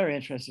he got very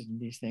interested in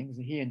these things.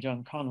 He and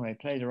John Conway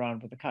played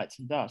around with the kites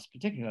and darts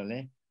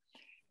particularly.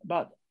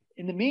 But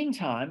in the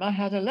meantime, I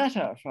had a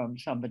letter from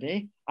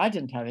somebody. I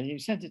didn't have it. He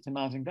sent it to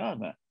Martin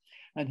Gardner.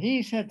 And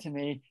he said to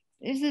me,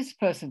 is this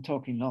person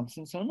talking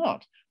nonsense or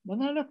not?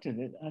 When I looked at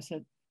it, I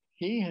said,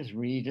 he has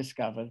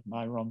rediscovered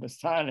my rhombus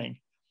tiling.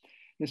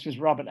 This was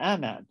Robert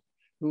Amann,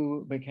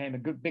 who became a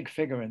big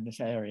figure in this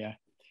area,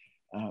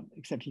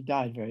 except he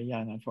died very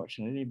young,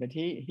 unfortunately. But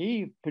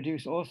he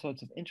produced all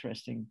sorts of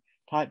interesting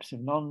types of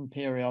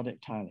non-periodic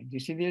tiling. You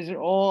see, these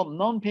are all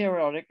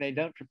non-periodic. They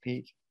don't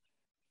repeat.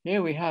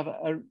 Here we have,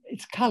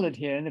 it's colored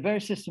here in a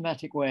very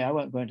systematic way. I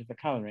won't go into the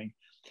coloring,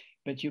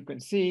 but you can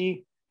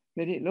see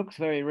that it looks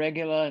very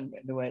regular in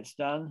the way it's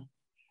done.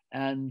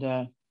 And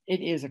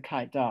it is a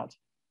kite dart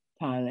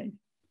tiling.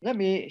 Let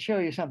me show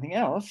you something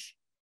else.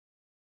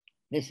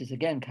 This is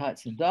again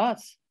kites and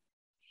darts.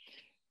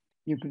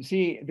 You can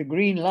see the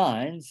green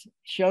lines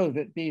show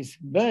that these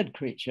bird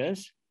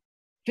creatures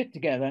fit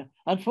together.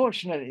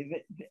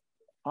 Unfortunately,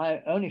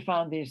 I only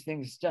found these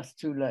things just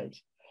too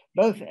late.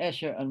 Both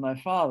Escher and my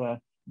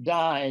father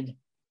died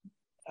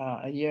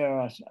a year,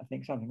 I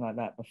think something like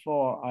that,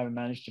 before I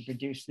managed to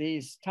produce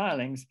these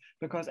tilings,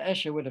 because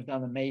Escher would have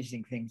done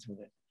amazing things with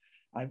it.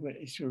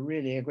 It's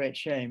really a great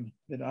shame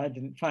that I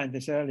didn't find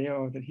this earlier,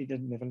 or that he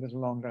didn't live a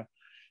little longer,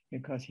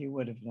 because he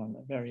would have done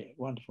very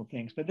wonderful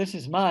things. But this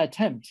is my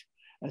attempt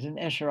as an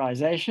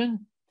Escherization,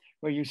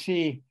 where you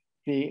see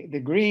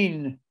the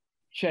green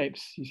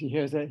shapes. You see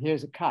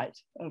here's a kite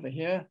over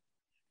here,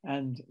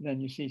 and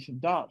then you see some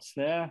darts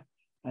there,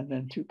 and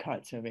then 2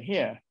 kites over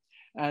here.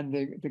 And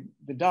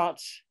the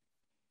darts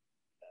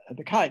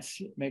the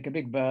kites make a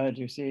big bird,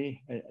 you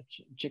see, a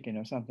chicken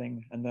or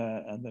something, and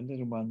the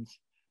little ones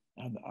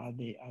are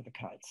the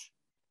kites.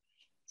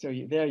 So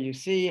there you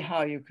see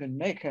how you can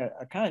make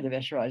a kind of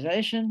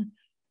Escherization,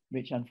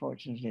 which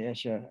unfortunately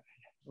Escher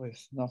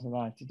was not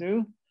allowed to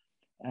do.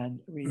 And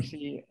we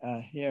see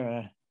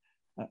here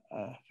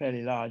a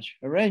fairly large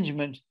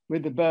arrangement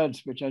with the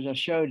birds, which I just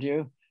showed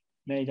you,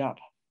 made up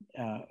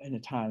in a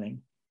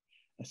tiling,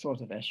 a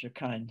sort of Escher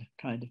kind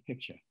of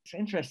picture. It's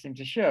interesting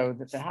to show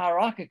that the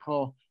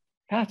hierarchical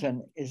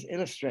pattern is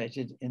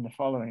illustrated in the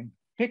following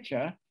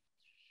picture.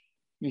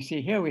 You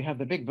see here we have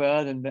the big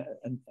bird and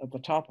at the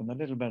top and the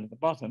little bird at the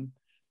bottom.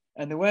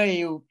 And the way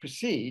you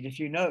proceed, if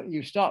you know,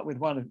 you start with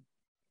one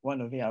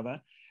or the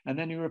other, and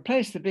then you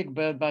replace the big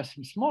bird by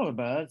some smaller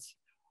birds.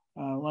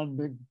 One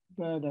big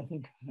bird, I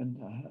think, and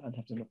I'd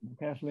have to look more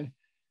carefully.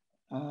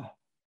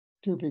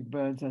 Two big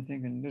birds, I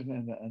think, and a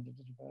little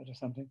bird or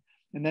something.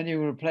 And then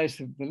you replace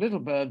the little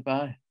bird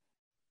by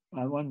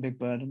one big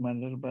bird and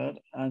one little bird.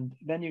 And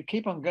then you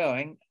keep on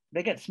going.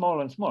 They get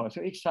smaller and smaller.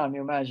 So each time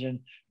you imagine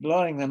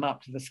blowing them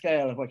up to the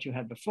scale of what you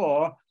had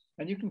before,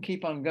 and you can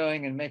keep on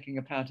going and making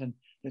a pattern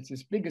that's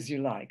as big as you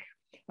like.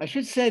 I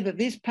should say that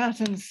these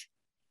patterns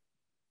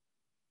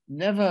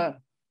never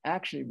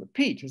actually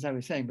repeat, as I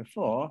was saying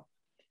before,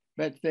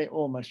 but they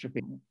almost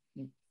repeat.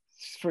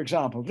 For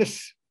example,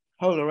 this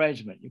whole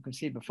arrangement you can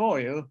see before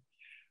you,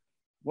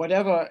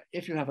 whatever,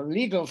 if you have a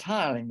legal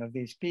tiling of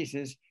these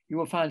pieces, you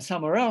will find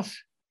somewhere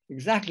else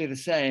exactly the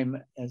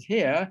same as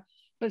here,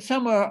 but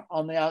somewhere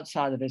on the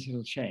outside of it,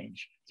 it'll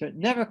change. So it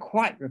never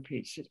quite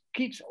repeats. It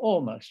keeps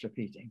almost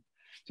repeating.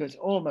 So it's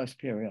almost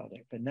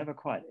periodic, but never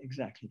quite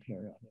exactly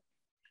periodic.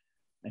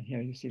 And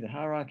here you see the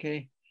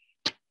hierarchy.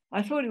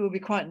 I thought it would be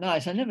quite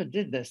nice, I never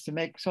did this, to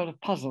make sort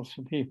of puzzles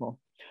for people,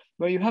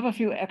 where you have a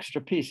few extra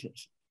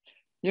pieces.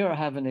 Here I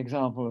have an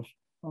example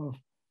of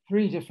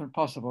 3 different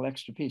possible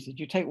extra pieces.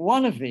 You take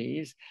one of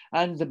these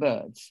and the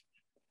birds,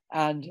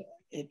 and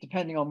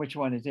depending on which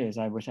one it is,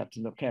 I would have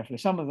to look carefully.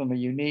 Some of them are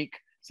unique.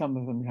 Some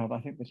of them have,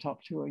 I think the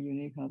top 2 are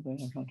unique, aren't they?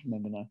 I can't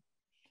remember now.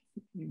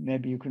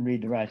 Maybe you can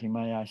read the writing.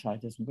 My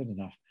eyesight isn't good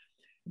enough.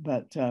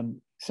 But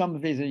some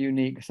of these are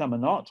unique, some are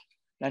not.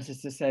 That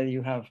is to say,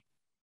 you have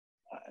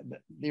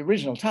the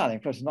original tiling,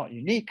 of course, is not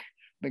unique,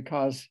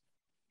 because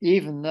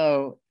even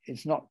though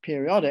it's not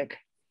periodic,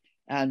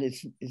 and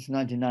it's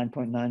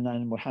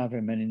 99.99,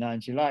 however many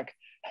nines you like,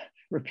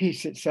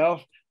 repeats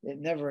itself, it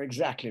never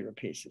exactly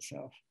repeats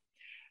itself.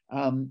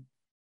 And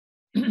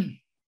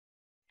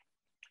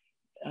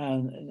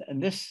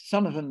this,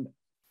 some of them,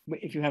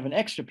 if you have an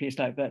extra piece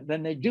like that,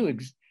 then they do,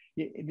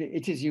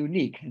 it is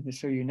unique. And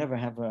so you never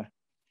have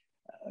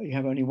you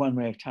have only one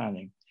way of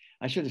tiling.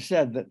 I should have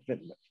said that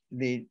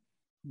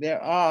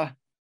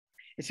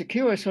it's a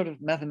curious sort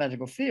of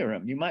mathematical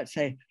theorem. You might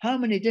say, how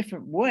many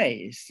different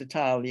ways to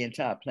tile the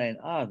entire plane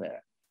are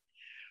there?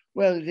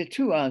 Well, there are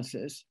 2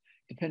 answers,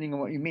 depending on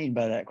what you mean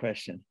by that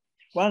question.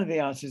 One of the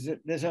answers is that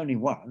there's only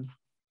one.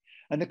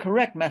 And the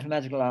correct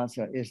mathematical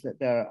answer is that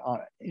there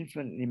are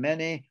infinitely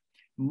many,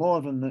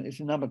 more than it's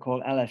a number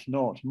called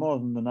LS0, more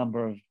than the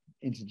number of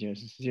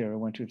integers, 0,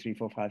 1, 2, 3,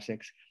 4, 5,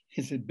 6.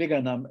 It's a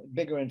bigger number,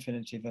 bigger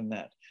infinity than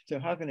that. So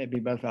how can it be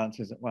both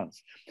answers at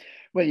once?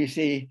 Well, you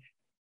see,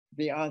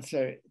 the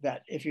answer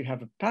that if you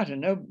have a pattern,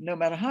 no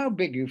matter how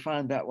big you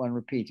find that one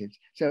repeated.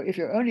 So if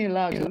you're only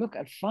allowed to look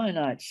at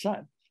finite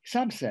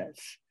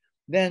subsets,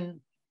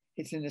 then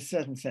it's in a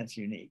certain sense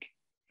unique,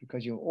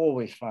 because you'll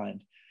always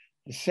find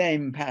the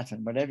same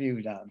pattern, whatever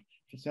you've done.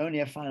 If it's only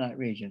a finite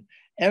region,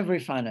 every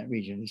finite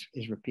region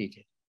is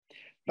repeated.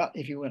 But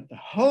if you want the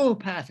whole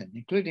pattern,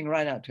 including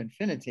right out to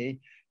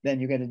infinity,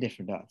 then you get a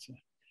different answer.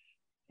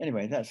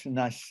 Anyway, that's a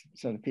nice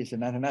sort of piece of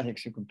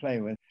mathematics you can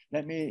play with.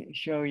 Let me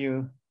show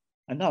you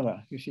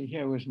another. You see,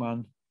 here was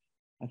one.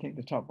 I think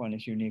the top one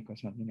is unique or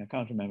something. I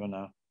can't remember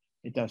now.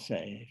 It does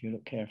say, if you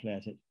look carefully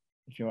at it,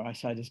 if your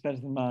eyesight is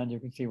better than mine, you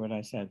can see what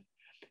I said.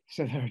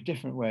 So there are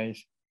different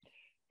ways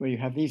where you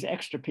have these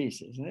extra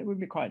pieces, and it would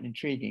be quite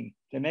intriguing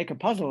to make a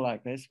puzzle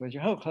like this with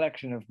your whole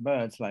collection of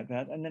birds like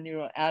that, and then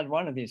you add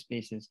one of these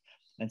pieces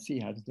and see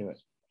how to do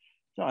it.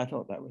 So I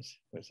thought that was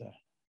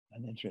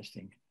an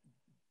interesting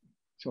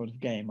sort of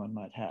game one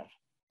might have.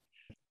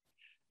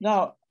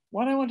 Now,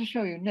 what I want to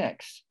show you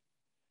next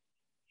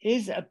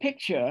is a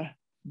picture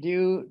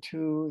due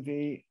to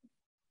the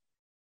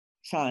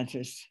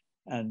scientist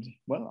and,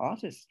 well,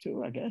 artist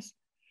too, I guess,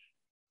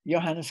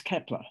 Johannes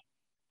Kepler,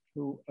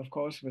 who, of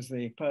course, was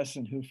the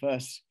person who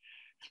first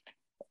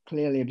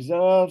clearly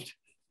observed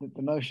that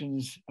the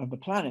motions of the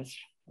planets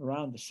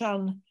around the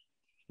sun,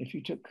 if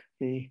you took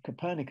the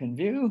Copernican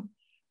view,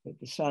 that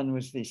the sun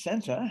was the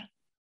center,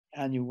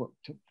 and you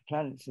took the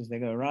planets as they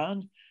go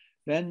around,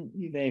 then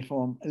they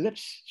form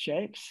ellipse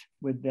shapes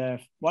with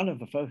one of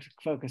the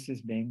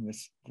focuses being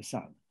the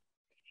sun.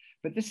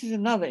 But this is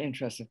another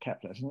interest of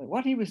Kepler's. And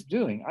what he was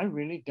doing, I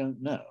really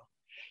don't know.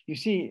 You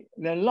see,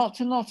 there are lots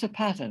and lots of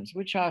patterns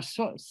which are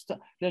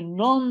they're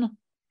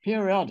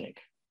non-periodic,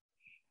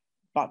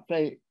 but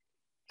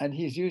and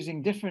he's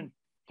using different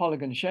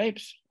polygon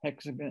shapes,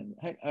 hexagon,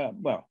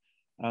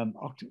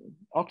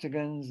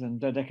 octagons and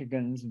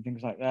dodecagons and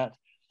things like that.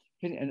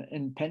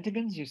 In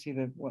pentagons, you see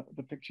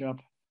the picture up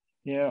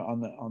here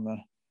on the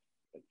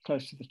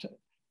close to the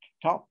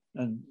top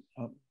and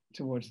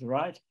towards the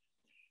right.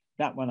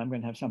 That one I'm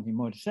going to have something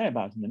more to say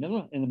about in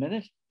a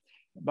minute.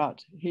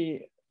 But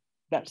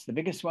that's the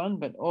biggest one,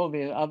 but all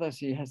the others,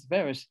 he has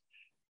various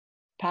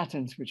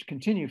patterns which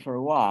continue for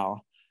a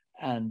while,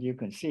 and you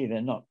can see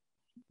they're not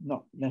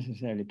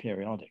necessarily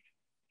periodic.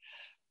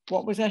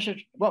 What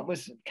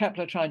was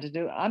Kepler trying to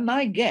do?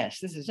 My guess,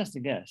 this is just a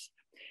guess,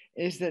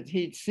 is that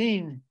he'd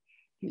seen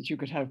that you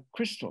could have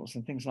crystals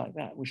and things like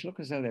that, which look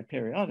as though they're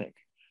periodic,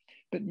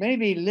 but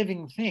maybe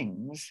living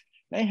things,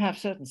 they have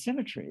certain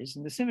symmetries,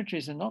 and the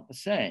symmetries are not the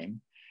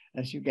same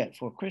as you get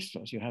for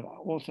crystals. You have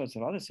all sorts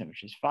of other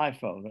symmetries,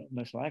 fivefold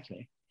most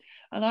likely.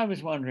 And I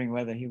was wondering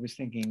whether he was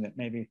thinking that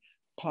maybe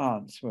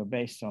plants were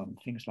based on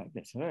things like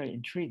this. A very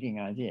intriguing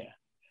idea.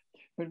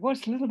 But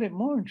what's a little bit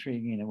more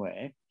intriguing in a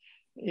way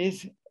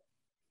is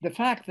the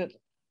fact that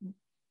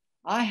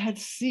I had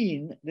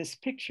seen this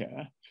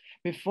picture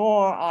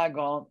before I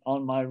got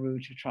on my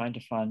route to trying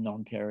to find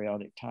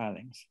non-periodic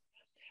tilings.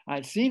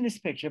 I'd seen this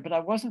picture, but I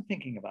wasn't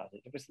thinking about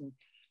it. It was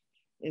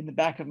in the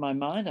back of my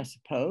mind, I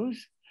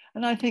suppose.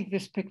 And I think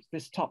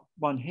this top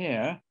one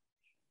here,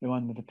 the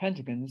one with the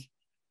pentagons,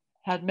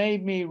 had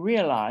made me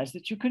realize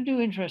that you can do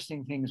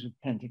interesting things with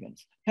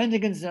pentagons.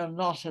 Pentagons are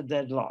not a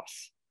dead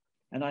loss.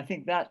 And I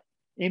think that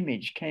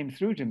image came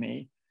through to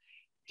me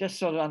just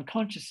sort of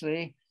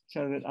unconsciously,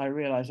 so that I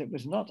realized it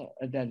was not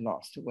a dead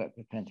loss to work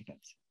with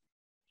pentagons.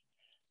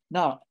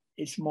 Now,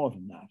 it's more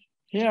than that.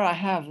 Here I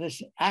have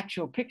this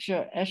actual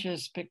picture,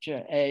 Escher's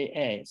picture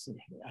AA,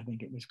 I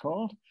think it was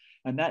called,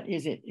 and that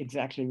is it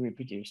exactly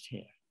reproduced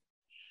here.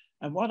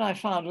 And what I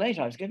found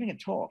later, I was giving a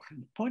talk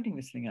and pointing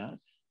this thing out,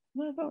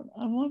 and I thought,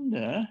 I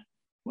wonder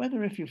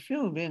whether if you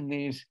filled in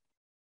these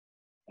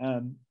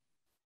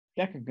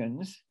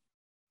decagons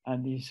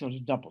and these sort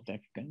of double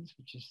decagons,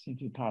 which seem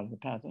to be part of the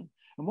pattern,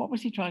 and what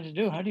was he trying to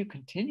do? How do you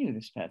continue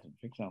this pattern,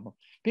 for example?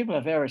 People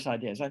have various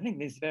ideas. I think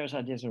these various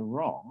ideas are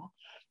wrong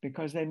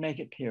because they make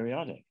it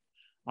periodic.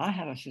 I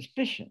have a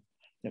suspicion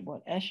that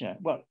what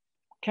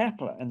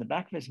Kepler in the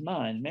back of his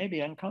mind,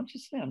 maybe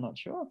unconsciously, I'm not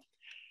sure,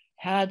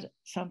 had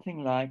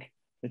something like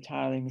the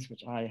tilings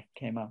which I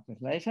came up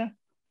with later.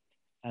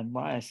 And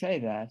why I say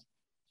that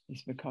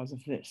is because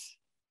of this.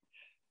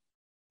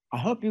 I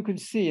hope you can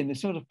see in the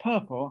sort of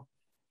purple,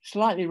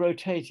 slightly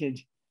rotated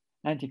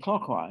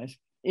anti-clockwise,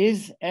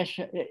 is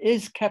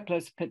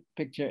Kepler's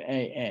picture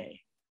AA.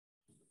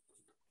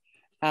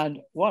 And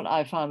what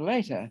I found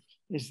later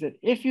is that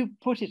if you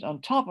put it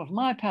on top of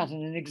my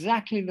pattern in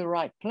exactly the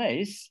right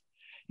place,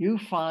 you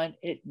find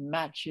it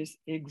matches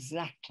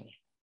exactly.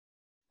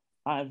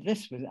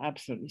 This was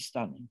absolutely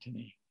stunning to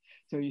me.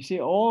 So you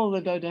see all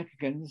the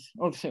dodecagons,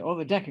 or say all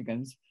the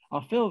decagons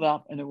are filled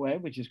up in a way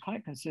which is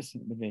quite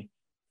consistent with the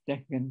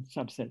decagon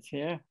subsets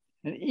here.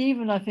 And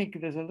even I think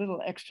there's a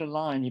little extra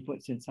line he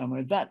puts in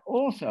somewhere that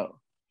also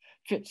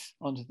fits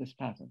onto this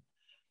pattern.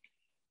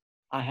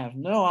 I have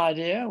no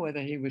idea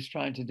whether he was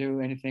trying to do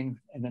anything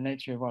in the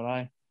nature of what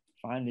I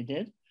finally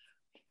did,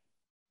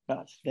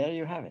 but there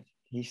you have it.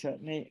 He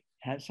certainly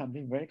had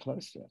something very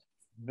close to it.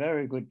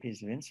 Very good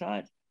piece of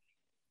insight.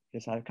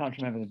 Because I can't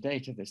remember the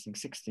date of this thing,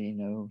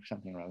 16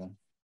 something or other.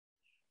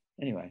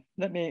 Anyway,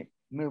 let me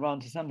move on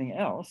to something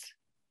else,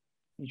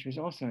 which was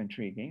also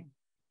intriguing.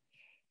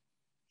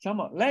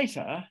 Somewhat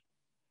later,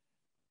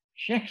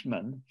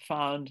 Shechtman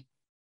found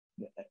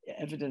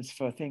evidence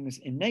for things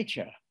in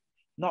nature,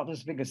 not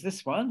as big as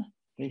this one.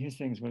 His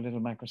things were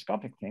little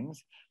microscopic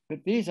things,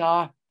 but these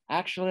are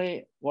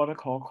actually what are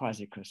called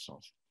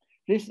quasicrystals.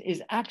 This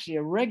is actually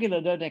a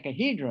regular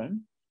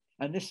dodecahedron,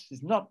 and this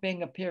is not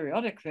being a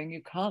periodic thing.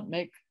 You can't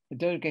make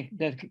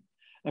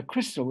a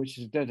crystal, which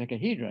is a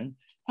dodecahedron.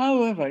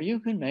 However, you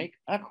can make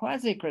a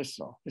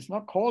quasicrystal. It's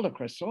not called a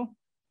crystal.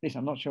 At least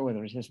I'm not sure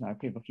whether it is now.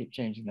 People keep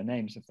changing the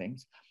names of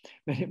things,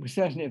 but it was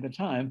certainly at the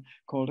time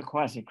called a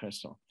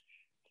quasicrystal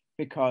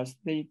because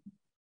the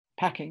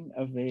packing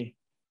of the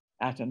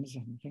atoms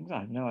and things, I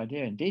have no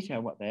idea in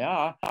detail what they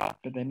are,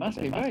 but they must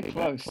be very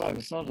close to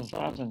the sort of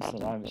patterns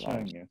that I was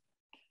showing you.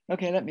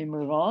 Okay, let me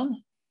move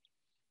on.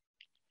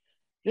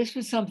 This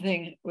was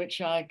something which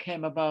I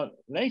came about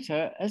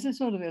later as a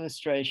sort of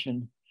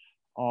illustration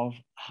of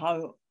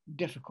how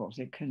difficult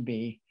it can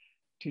be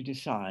to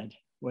decide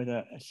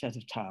whether a set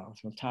of tiles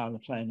will tile the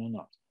plane or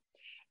not.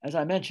 As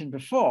I mentioned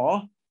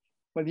before,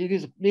 well,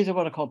 these are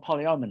what are called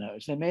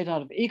polyominoes. They're made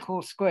out of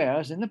equal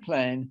squares in the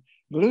plane,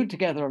 glued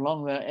together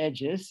along their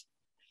edges,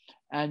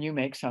 and you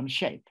make some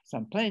shape,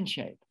 some plane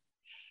shape.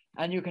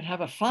 And you can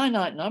have a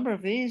finite number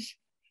of these,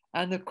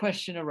 and the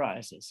question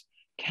arises,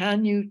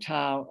 can you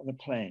tile the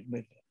plane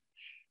with it?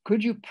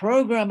 Could you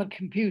program a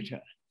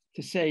computer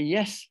to say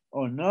yes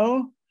or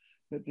no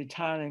that the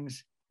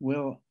tilings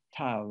will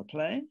tile the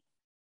plane?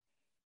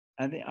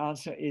 And the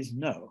answer is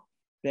no.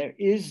 There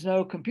is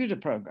no computer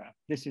program.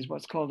 This is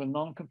what's called a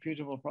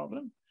non-computable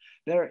problem.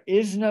 There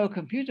is no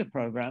computer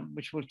program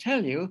which will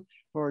tell you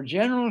for a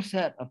general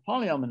set of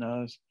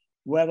polyominoes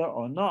whether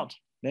or not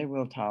they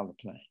will tile the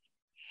plane.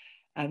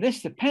 And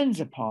this depends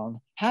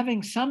upon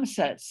having some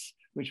sets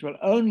which will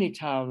only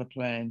tile the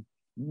plane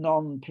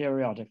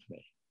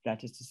non-periodically.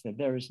 That is to say,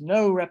 there is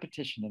no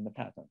repetition in the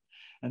pattern.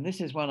 And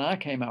this is one I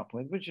came up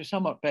with, which is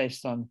somewhat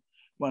based on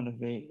one of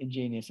the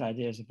ingenious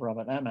ideas of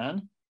Robert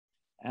Amann.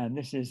 And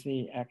this is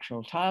the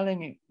actual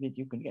tiling that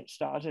you can get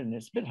started. And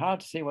it's a bit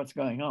hard to see what's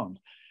going on.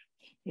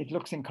 It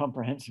looks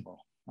incomprehensible.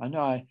 I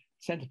know I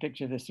sent a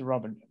picture of this to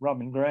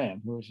Robin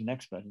Graham, who was an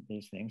expert at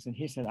these things. And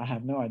he said, I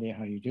have no idea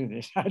how you do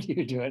this. How do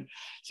you do it?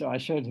 So I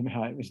showed him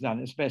how it was done.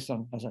 It's based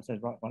on, as I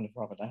said, one of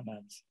Robert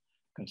Amann's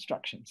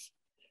constructions.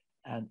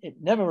 And it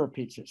never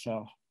repeats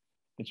itself,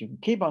 but you can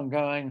keep on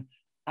going.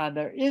 And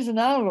there is an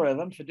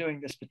algorithm for doing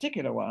this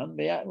particular one.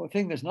 The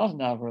thing that's not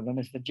an algorithm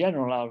is the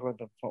general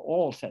algorithm for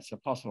all sets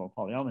of possible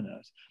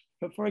polyominoes.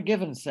 But for a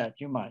given set,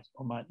 you might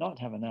or might not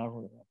have an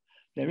algorithm.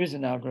 There is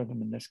an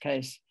algorithm in this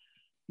case.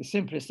 The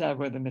simplest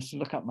algorithm is to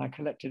look up my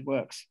collected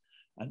works,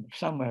 and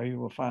somewhere you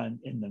will find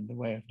in them the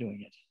way of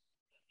doing it.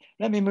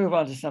 Let me move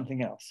on to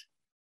something else.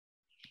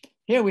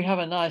 Here we have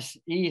a nice,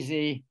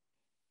 easy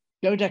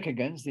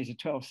dodecagons. These are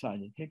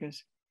 12-sided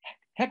figures.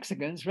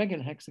 Hexagons,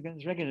 regular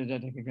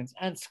dodecagons,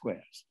 and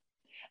squares.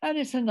 And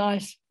it's a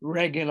nice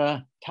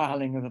regular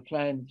tiling of the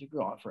plane that you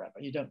go on forever.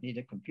 You don't need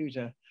a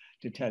computer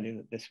to tell you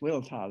that this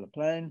will tile the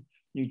plane.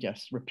 You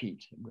just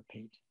repeat and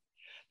repeat.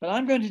 But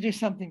I'm going to do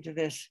something to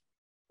this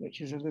which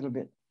is a little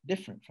bit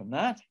different from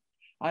that.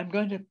 I'm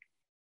going to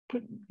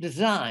put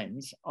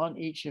designs on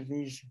each of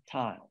these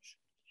tiles.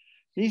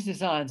 These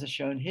designs are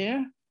shown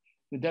here.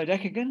 The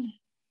dodecagon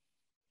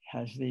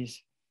has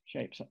these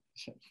shapes,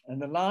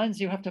 and the lines,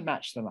 you have to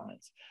match the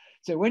lines.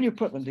 So when you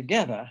put them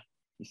together,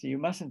 you see, you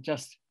mustn't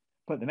just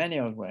put them any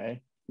old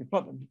way. You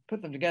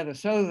put them together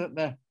so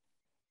that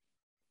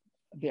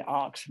the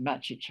arcs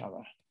match each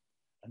other,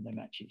 and they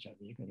match each other.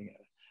 You go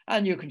together,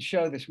 and you can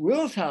show this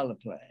will tile the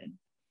plane,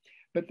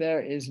 but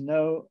there is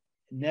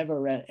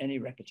never any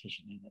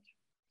repetition in it.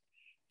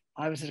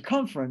 I was at a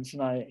conference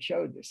and I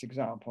showed this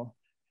example,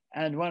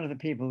 and one of the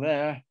people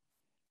there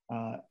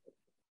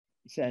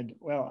said,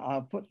 well,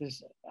 I'll put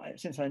this,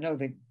 since I know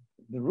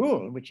the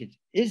rule, which it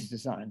is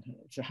designed,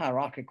 it's a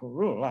hierarchical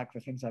rule, like the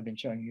things I've been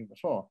showing you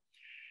before.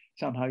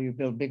 Somehow you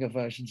build bigger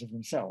versions of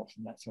themselves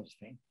and that sort of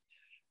thing.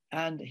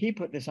 And he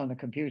put this on a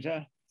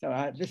computer.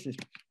 So this is,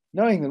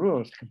 knowing the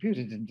rules, the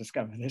computer didn't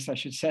discover this, I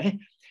should say,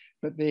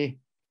 but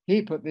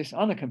he put this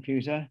on a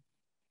computer,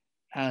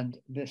 and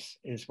this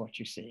is what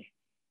you see.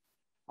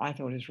 I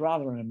thought it's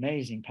rather an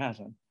amazing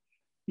pattern.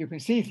 You can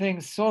see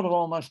things sort of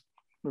almost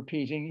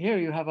repeating. Here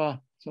you have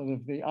a sort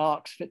of the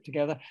arcs fit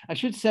together. I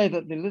should say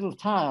that the little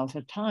tiles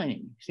are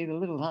tiny. See, the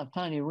little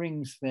tiny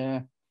rings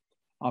there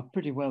are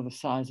pretty well the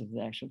size of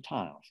the actual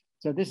tiles.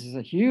 So this is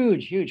a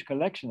huge, huge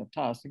collection of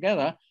tiles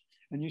together.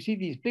 And you see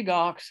these big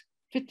arcs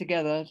fit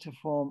together to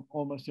form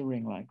almost a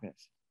ring like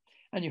this.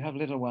 And you have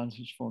little ones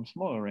which form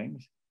smaller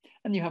rings.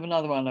 And you have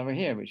another one over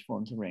here which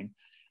forms a ring.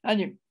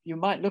 And you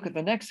might look at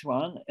the next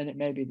one and it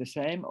may be the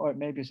same, or it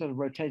may be sort of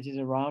rotated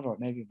around, or it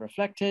may be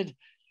reflected.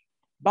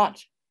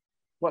 But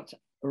what's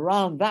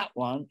around that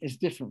one is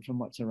different from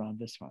what's around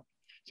this one.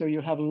 So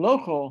you have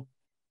local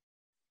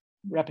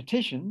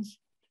repetitions,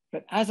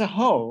 but as a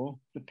whole,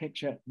 the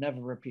picture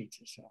never repeats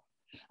itself.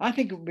 I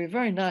think it would be a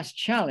very nice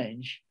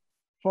challenge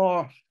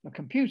for a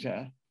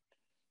computer,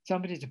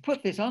 somebody to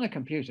put this on a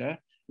computer,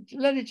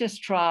 let it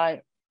just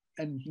try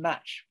and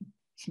match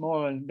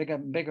smaller and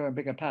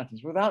bigger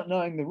patterns without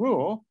knowing the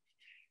rule.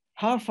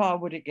 How far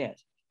would it get?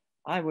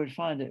 I would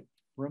find it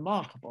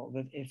remarkable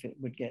that if it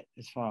would get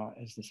as far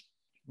as this,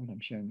 what I'm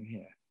showing you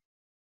here.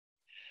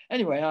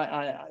 Anyway,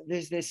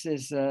 this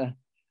is a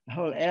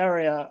whole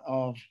area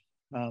of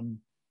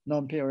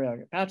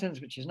non-periodic patterns,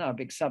 which is now a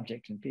big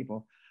subject, and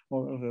people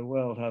all over the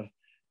world have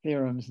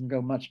theorems and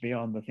go much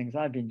beyond the things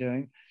I've been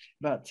doing.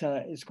 But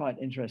it's quite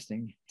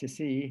interesting to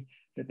see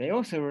that they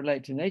also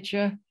relate to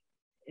nature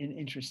in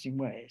interesting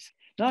ways.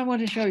 Now I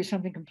want to show you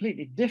something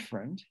completely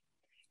different.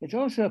 It's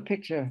also a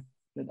picture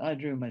that I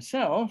drew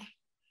myself,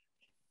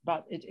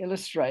 but it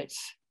illustrates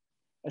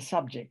a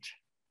subject.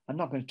 I'm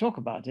not going to talk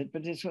about it,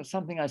 but it's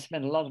something I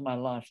spent a lot of my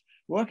life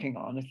working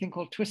on, a thing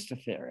called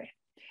twistor theory.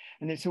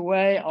 And it's a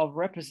way of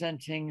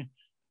representing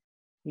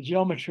the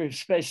geometry of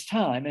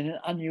space-time in an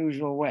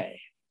unusual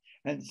way.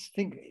 And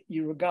think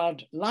you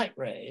regard light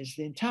rays,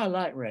 the entire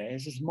light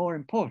rays, as more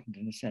important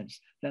in a sense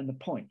than the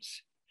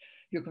points.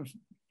 You can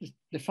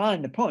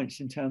define the points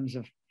in terms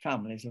of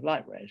families of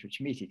light rays,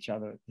 which meet each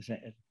other,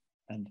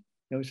 and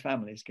those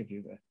families give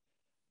you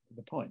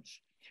the points.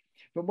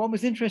 But what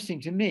was interesting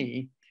to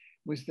me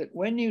was that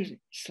when you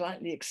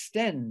slightly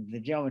extend the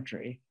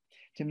geometry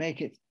to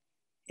make it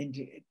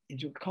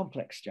into a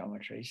complex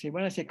geometry, see,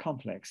 when I say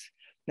complex,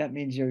 that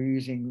means you're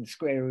using the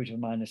square root of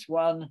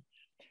 -1.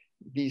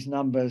 These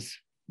numbers,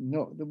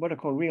 what are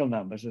called real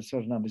numbers, are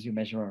sort of numbers you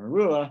measure on a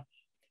ruler,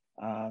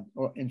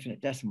 or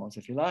infinite decimals,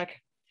 if you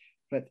like.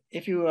 But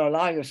if you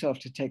allow yourself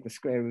to take the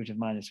square root of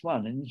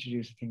 -1 and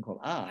introduce a thing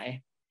called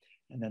I,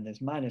 and then there's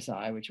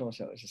 -I, which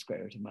also is a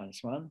square root of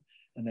 -1,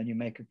 and then you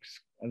make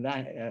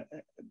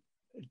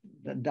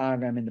the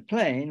diagram in the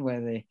plane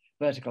where the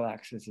vertical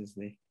axis is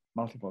the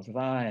multiples of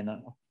I and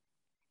the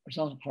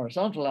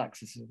horizontal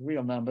axis is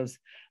real numbers,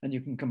 and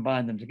you can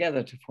combine them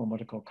together to form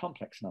what are called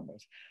complex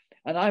numbers.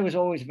 And I was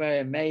always very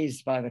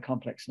amazed by the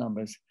complex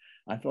numbers.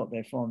 I thought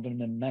they formed a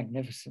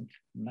magnificent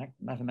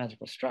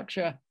mathematical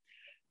structure,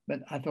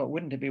 but I thought,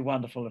 wouldn't it be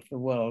wonderful if the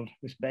world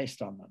was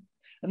based on them?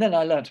 And then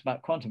I learned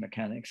about quantum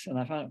mechanics, and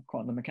I found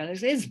quantum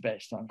mechanics is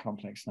based on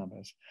complex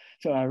numbers.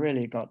 So I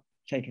really got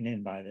taken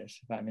in by this.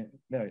 I mean,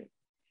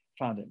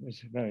 found it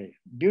was a very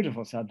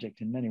beautiful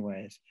subject in many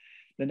ways.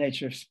 The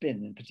nature of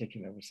spin in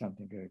particular was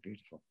something very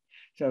beautiful.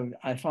 So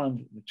I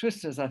found the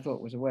twistors, I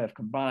thought, was a way of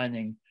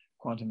combining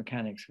quantum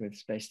mechanics with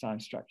space-time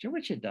structure,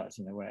 which it does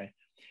in a way,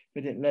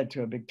 but it led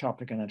to a big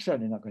topic, and I'm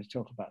certainly not going to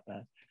talk about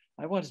that.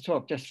 I want to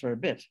talk just for a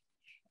bit,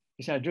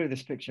 because I drew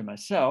this picture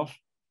myself.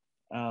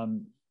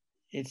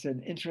 It's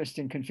an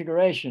interesting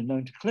configuration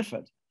known to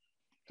Clifford.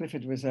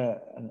 Clifford was a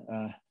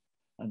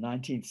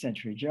 19th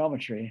century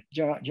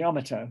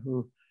geometer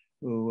who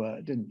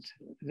didn't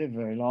live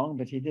very long,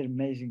 but he did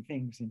amazing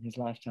things in his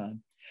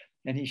lifetime.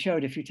 And he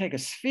showed if you take a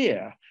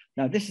sphere,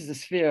 now this is a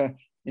sphere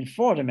in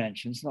 4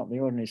 dimensions, not the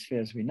ordinary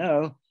spheres we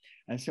know.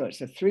 And so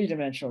it's a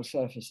 3-dimensional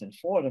surface in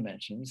 4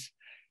 dimensions,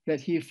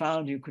 that he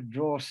found you could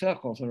draw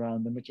circles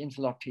around them which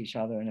interlocked each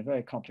other in a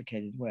very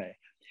complicated way.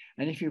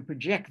 And if you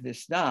project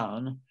this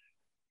down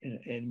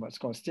in what's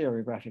called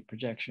stereographic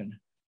projection,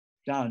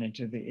 down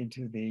into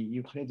the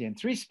Euclidean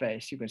 3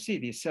 space, you can see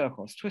these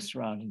circles twist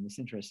around in this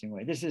interesting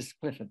way. This is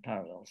Clifford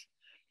parallels,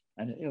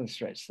 and it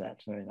illustrates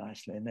that very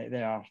nicely. And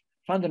they are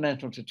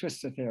fundamental to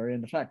twistor theory,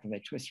 and the fact that they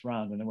twist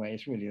around in a way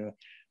is really the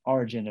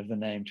origin of the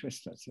name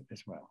twister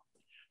as well.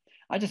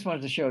 I just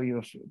wanted to show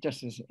you,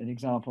 just as an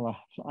example,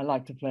 I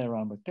like to play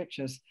around with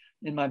pictures.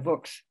 In my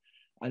books,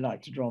 I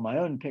like to draw my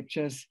own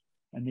pictures,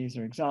 and these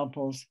are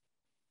examples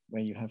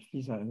where you have,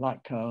 these are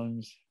light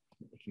cones,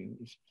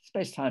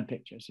 space-time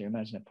pictures. So you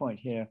imagine a point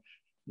here,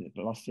 the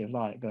velocity of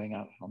light going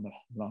out on the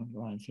long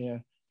lines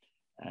here,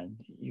 and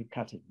you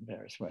cut it in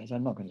various ways.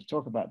 I'm not going to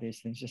talk about these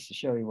things, just to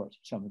show you what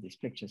some of these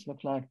pictures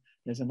look like.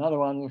 There's another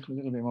one, a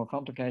little bit more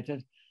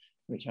complicated,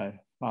 which I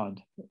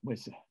found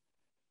was,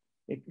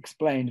 it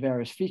explained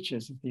various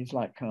features of these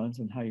light cones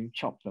and how you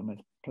chop them with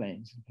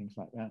planes and things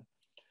like that.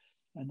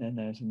 And then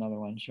there's another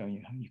one showing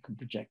you how you can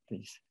project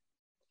these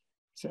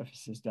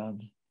surfaces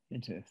down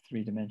into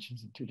 3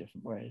 dimensions in 2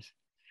 different ways.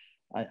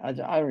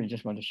 I really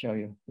just want to show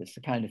you, it's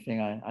the kind of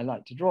thing I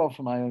like to draw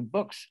for my own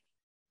books,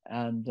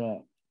 and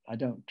I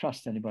don't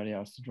trust anybody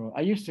else to draw.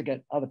 I used to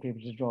get other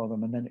people to draw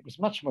them, and then it was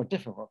much more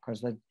difficult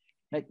because they'd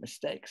make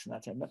mistakes, and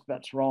I'd say, look,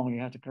 that's wrong, you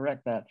have to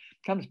correct that.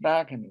 Comes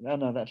back and, oh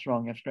no, that's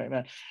wrong, you have to correct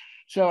that.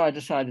 So I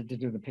decided to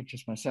do the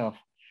pictures myself.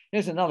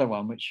 Here's another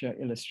one which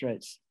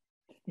illustrates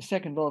the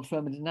second law of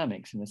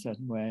thermodynamics in a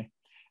certain way.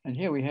 And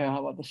here we hear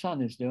what the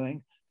sun is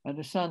doing. And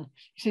the sun,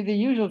 you see, the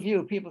usual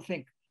view, people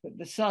think that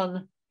the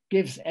sun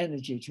gives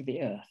energy to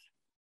the earth.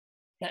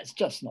 That's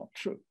just not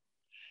true,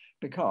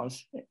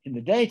 because in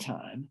the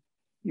daytime,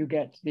 you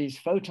get these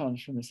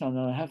photons from the sun,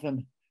 and I have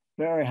them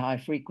very high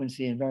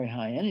frequency and very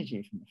high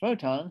energy from the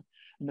photon,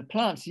 and the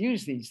plants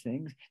use these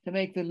things to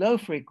make the low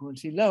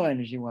frequency, low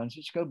energy ones,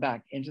 which go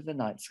back into the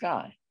night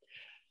sky.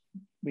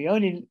 We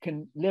only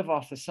can live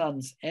off the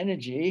sun's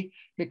energy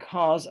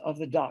because of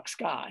the dark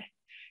sky.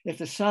 If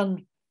the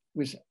sun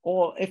was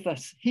if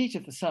the heat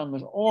of the sun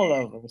was all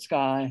over the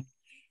sky,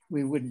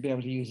 we wouldn't be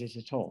able to use it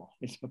at all.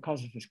 It's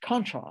because of this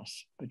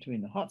contrast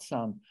between the hot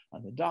sun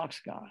and the dark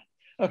sky.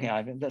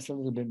 Okay, that's a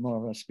little bit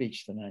more of a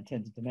speech than I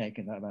intended to make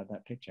about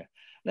that picture.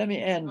 Let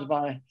me end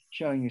by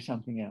showing you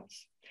something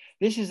else.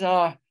 This is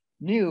our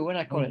new, when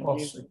I call it new,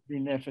 it's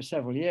been there for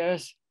several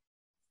years.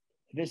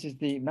 This is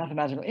the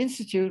Mathematical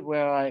Institute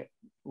where I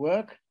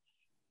work,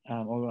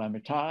 although I'm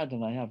retired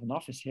and I have an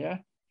office here.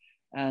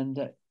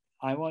 And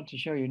I want to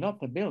show you not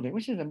the building,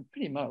 which is a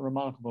pretty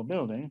remarkable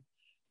building,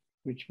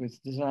 which was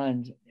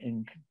designed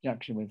in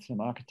conjunction with some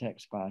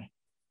architects by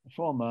a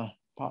former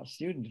part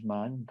student of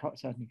mine,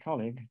 certainly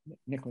colleague,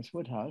 Nicholas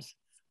Woodhouse.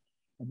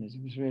 And it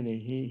was really,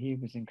 he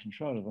was in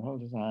control of the whole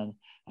design,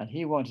 and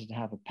he wanted to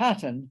have a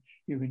pattern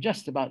you can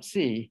just about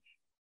see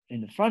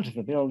in the front of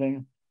the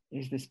building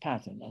is this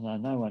pattern. And I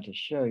now want to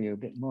show you a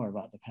bit more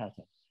about the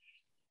pattern.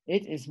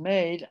 It is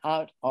made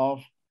out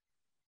of,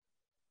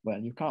 well,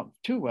 you can't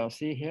too well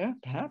see here,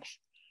 perhaps,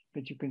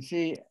 but you can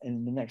see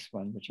in the next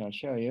one, which I'll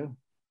show you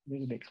a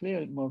little bit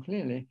more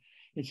clearly.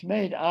 It's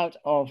made out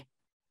of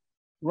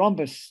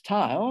rhombus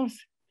tiles,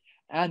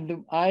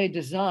 and I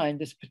designed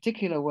this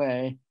particular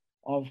way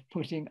of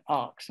putting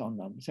arcs on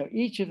them. So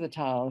each of the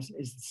tiles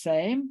is the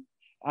same.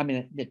 I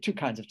mean, there are 2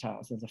 kinds of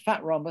tiles. There's a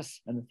fat rhombus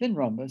and a thin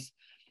rhombus.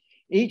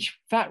 Each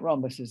fat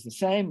rhombus is the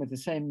same with the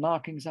same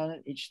markings on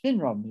it. Each thin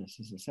rhombus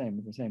is the same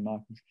with the same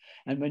markings.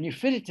 And when you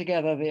fit it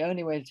together, the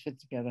only way to fit it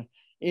together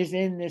is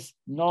in this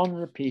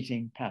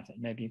non-repeating pattern.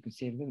 Maybe you can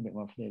see it a little bit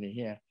more clearly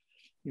here.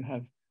 You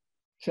have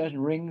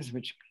certain rings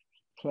which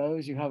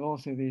close. You have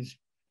also these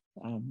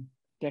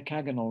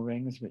decagonal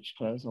rings which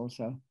close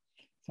also.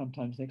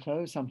 Sometimes they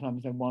close,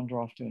 sometimes they wander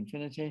off to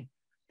infinity.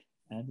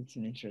 and it's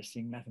an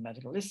interesting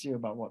mathematical issue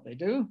about what they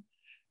do.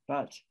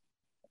 But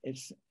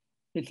it's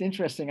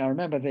interesting. I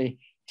remember the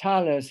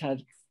tilers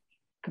had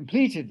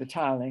completed the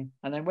tiling,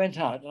 and I went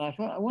out and I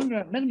thought, I wonder,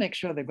 I'm going to make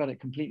sure they've got it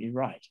completely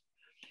right.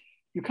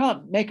 You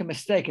can't make a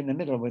mistake in the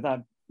middle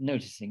without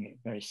noticing it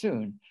very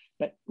soon,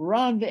 but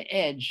round the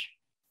edge,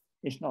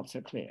 it's not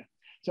so clear.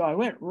 So I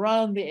went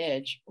round the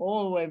edge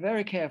all the way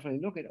very carefully,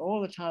 look at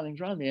all the tilings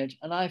round the edge,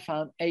 and I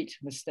found 8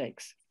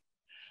 mistakes.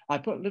 I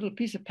put a little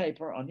piece of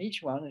paper on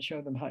each one and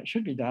showed them how it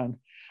should be done.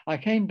 I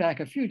came back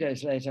a few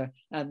days later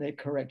and they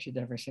corrected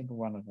every single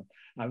one of them.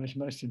 I was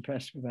most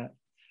impressed with that.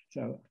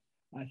 So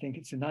I think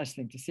it's a nice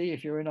thing to see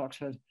if you're in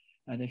Oxford,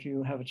 and if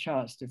you have a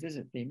chance to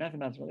visit the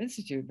Mathematical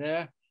Institute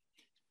there,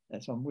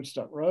 that's on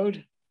Woodstock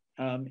Road,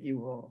 you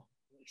will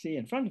see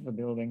in front of the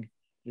building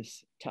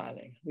this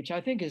tiling, which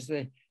I think is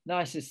the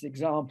nicest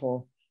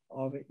example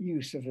of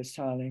use of this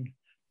tiling.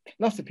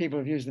 Lots of people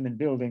have used them in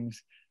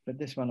buildings, but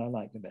this one I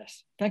like the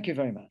best. Thank you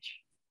very much.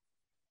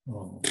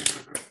 Oh.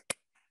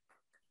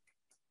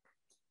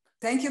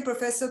 Thank you,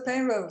 Professor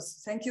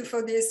Penrose. Thank you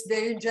for this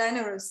very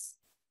generous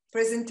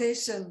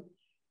presentation,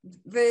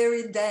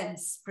 very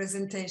dense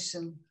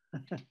presentation.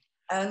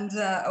 And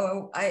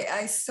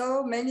I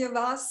saw many of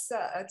us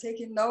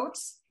taking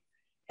notes,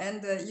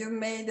 and you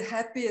made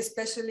happy,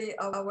 especially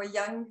our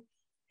young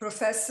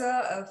professor,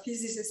 a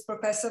physicist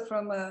professor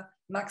from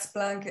Max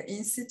Planck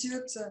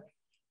Institute,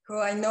 who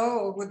I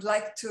know would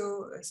like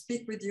to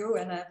speak with you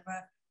and have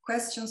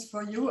questions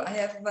for you. I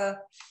have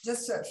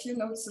just a few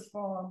notes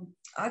for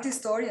art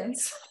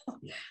historians.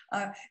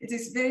 It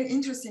is very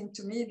interesting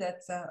to me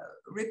that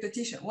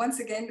repetition, once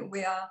again,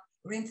 we are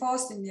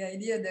reinforced in the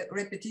idea that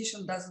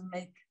repetition doesn't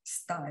make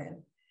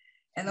style.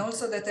 And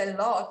also that a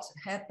lot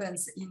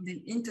happens in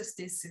the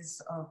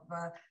interstices of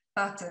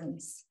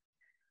patterns.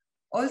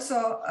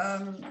 Also,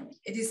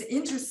 it is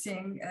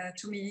interesting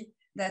to me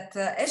that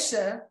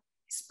Escher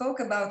spoke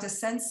about a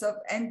sense of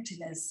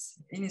emptiness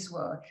in his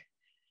work,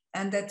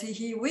 and that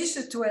he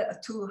wished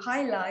to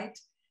highlight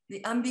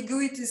the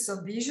ambiguities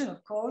of vision,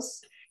 of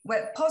course,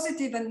 where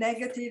positive and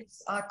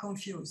negatives are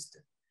confused.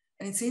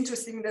 And it's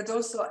interesting that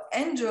also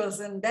angels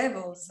and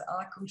devils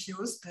are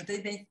confused.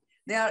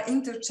 They are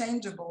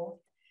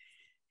interchangeable.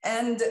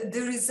 And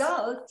the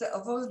result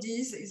of all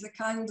this is a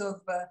kind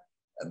of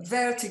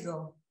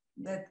vertigo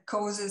that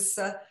causes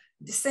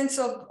the sense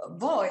of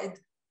void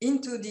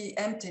into the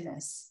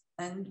emptiness.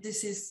 And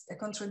this is a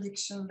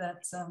contradiction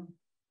that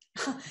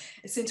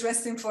it's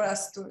interesting for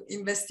us to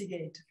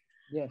investigate.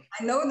 Yes.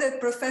 I know that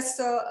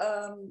Professor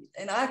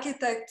and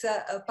architect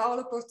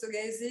Paolo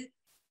Portoghesi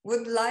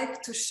would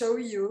like to show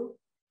you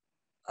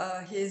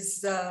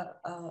his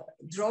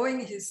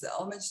drawing, his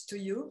homage to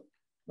you.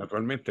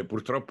 Naturalmente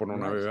purtroppo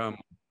non avevamo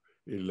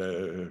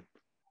il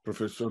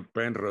professor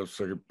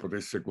Penrose che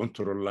potesse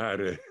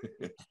controllare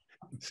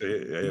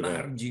se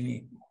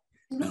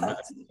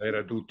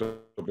era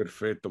tutto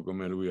perfetto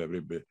come lui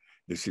avrebbe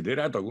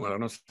desiderato. La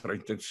nostra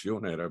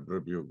intenzione era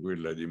proprio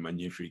quella di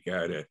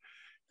magnificare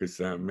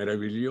questa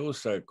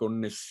meravigliosa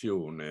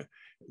connessione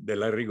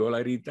della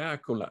regolarità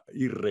con la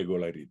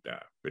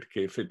irregolarità,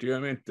 perché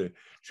effettivamente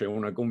c'è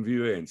una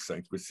convivenza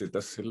in queste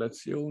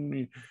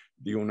tassellazioni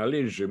di una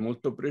legge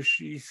molto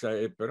precisa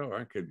e però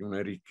anche di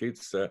una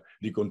ricchezza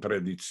di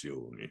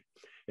contraddizioni.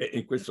 E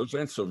in questo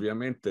senso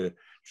ovviamente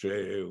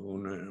c'è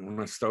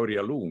una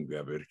storia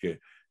lunga, perché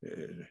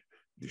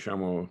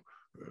diciamo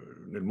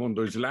nel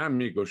mondo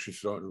islamico ci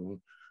sono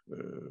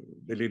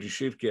delle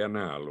ricerche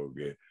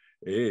analoghe,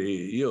 e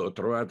io ho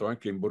trovato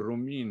anche in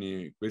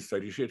Borromini questa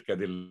ricerca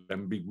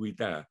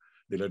dell'ambiguità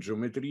della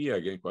geometria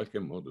che in qualche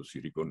modo si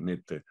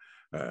riconnette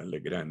alle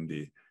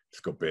grandi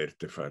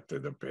scoperte fatte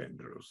da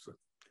Penrose.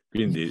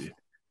 Quindi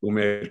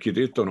come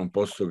architetto non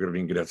posso che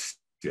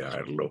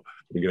ringraziarlo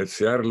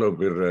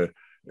per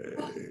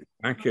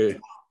anche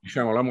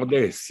diciamo la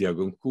modestia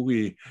con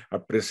cui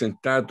ha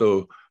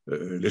presentato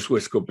le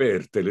sue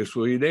scoperte, le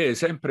sue idee,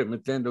 sempre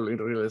mettendole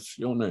in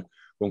relazione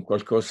con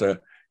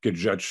qualcosa che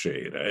già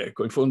c'era.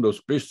 Ecco, in fondo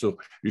spesso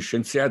gli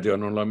scienziati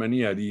hanno la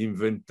mania di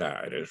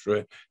inventare,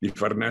 cioè di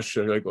far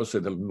nascere le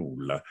cose dal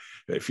nulla.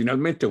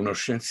 Finalmente uno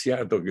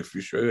scienziato che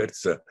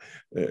viceversa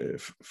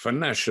fa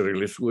nascere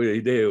le sue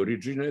idee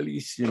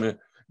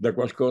originalissime da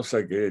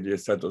qualcosa che gli è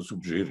stato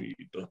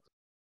suggerito.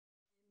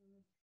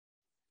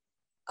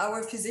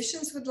 Our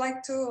physicians would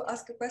like to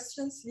ask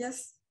questions.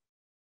 Yes?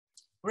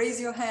 Raise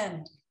your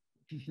hand.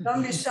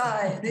 Don't be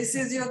shy. This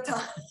is your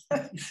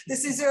time.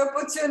 This is your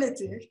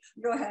opportunity.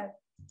 Go ahead.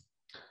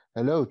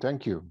 Hello,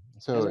 thank you.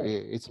 So Hello.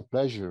 it's a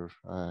pleasure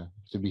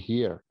to be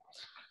here.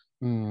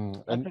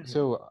 And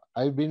so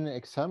I've been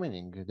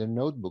examining the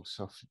notebooks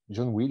of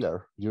John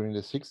Wheeler during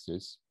the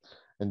 60s,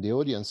 and the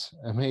audience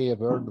may have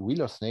heard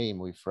Wheeler's name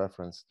with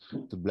reference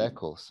to black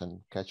holes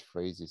and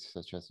catchphrases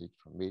such as "it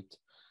from it."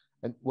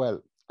 And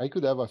well, I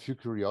could have a few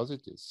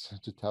curiosities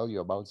to tell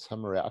you about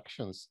some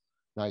reactions,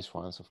 nice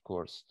ones, of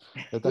course,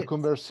 that a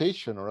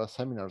conversation or a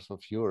seminars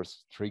of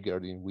yours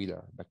triggered in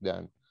Wheeler back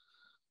then.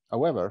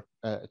 However,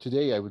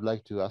 today I would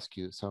like to ask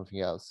you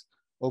something else,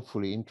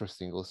 hopefully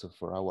interesting also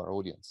for our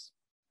audience.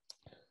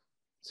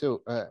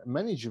 So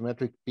many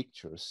geometric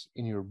pictures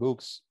in your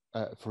books,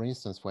 for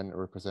instance, when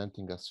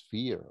representing a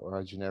sphere or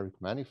a generic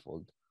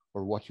manifold,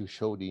 or what you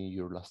showed in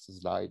your last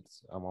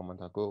slides a moment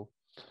ago,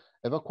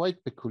 have a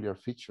quite peculiar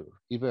feature,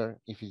 even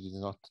if it is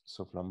not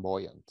so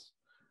flamboyant.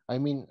 I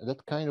mean,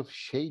 that kind of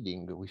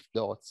shading with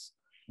dots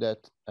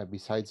that,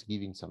 besides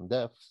giving some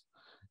depth,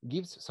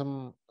 gives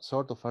some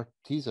sort of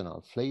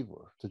artisanal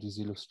flavor to these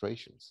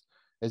illustrations,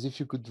 as if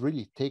you could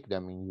really take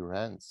them in your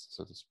hands,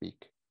 so to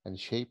speak, and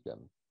shape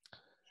them.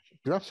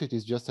 Perhaps it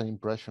is just an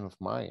impression of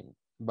mine,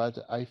 but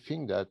I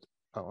think that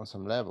on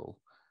some level,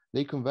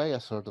 they convey a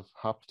sort of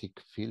haptic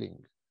feeling.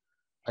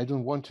 I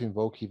don't want to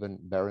invoke even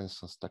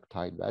Berenson's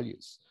tactile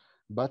values,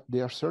 but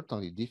they are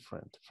certainly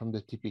different from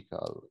the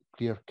typical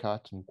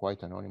clear-cut and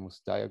quite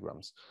anonymous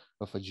diagrams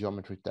of a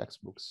geometry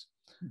textbooks.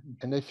 Mm-hmm.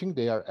 And I think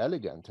they are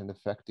elegant and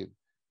effective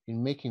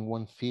in making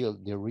one feel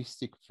the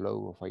heuristic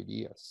flow of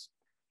ideas.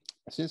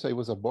 Since I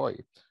was a boy,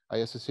 I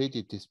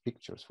associated these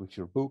pictures with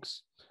your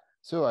books,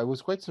 so I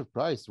was quite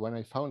surprised when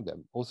I found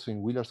them also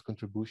in Wheeler's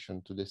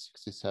contribution to the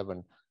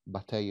 67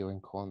 Bateo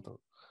Encontro.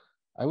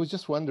 I was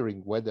just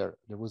wondering whether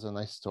there was a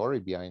nice story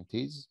behind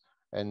these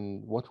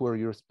and what were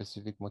your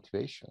specific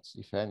motivations,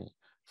 if any,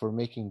 for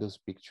making those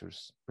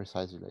pictures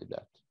precisely like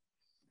that.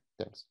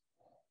 Thanks.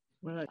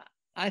 Well,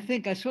 I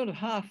think I sort of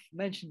half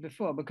mentioned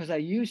before, because I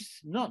used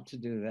not to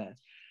do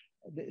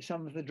that.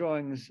 Some of the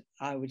drawings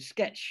I would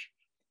sketch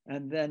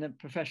and then a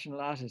professional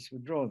artist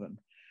would draw them.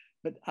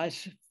 But I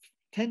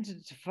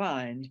tended to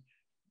find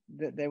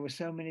that there were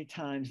so many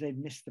times they'd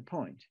missed the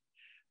point.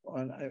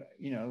 Or,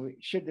 you know,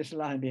 should this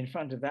line be in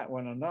front of that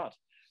one or not?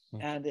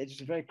 And it's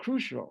very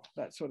crucial,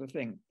 that sort of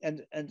thing.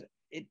 And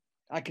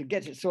I could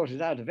get it sorted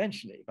out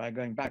eventually by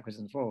going backwards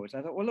and forwards.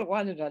 I thought, well, look,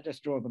 why didn't I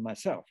just draw them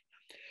myself?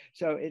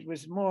 So it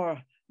was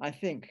more, I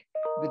think,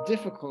 the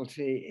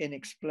difficulty in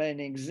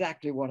explaining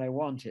exactly what I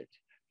wanted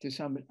to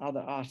some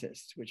other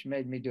artists, which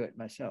made me do it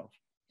myself.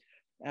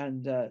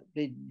 And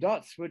the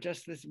dots were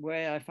just this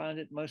way I found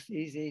it most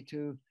easy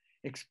to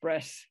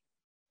express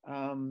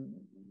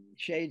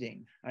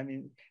shading. I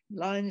mean,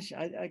 lines,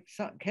 I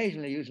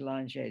occasionally use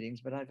line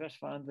shadings, but I just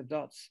found the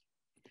dots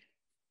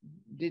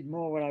did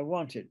more what I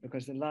wanted,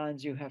 because the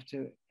lines you have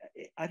to,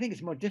 I think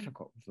it's more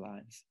difficult with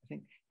lines. I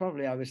think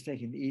probably I was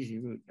taking the easy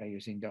route by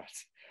using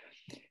dots,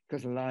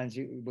 because the lines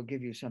will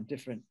give you some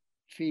different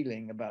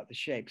feeling about the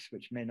shapes,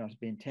 which may not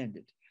be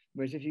intended.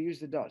 Whereas if you use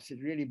the dots,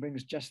 it really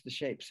brings just the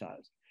shapes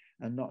out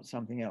and not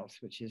something else,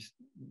 which is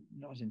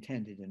not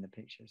intended in the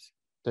pictures.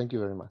 Thank you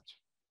very much.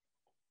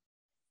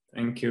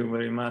 Thank you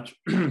very much,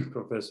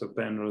 Professor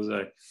Penrose.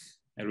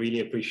 I really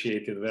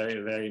appreciated very,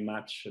 very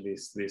much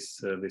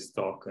this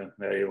talk.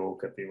 Very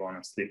evocative,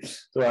 honestly.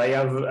 So I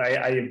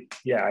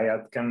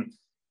can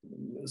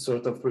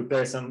sort of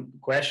prepare some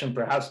question,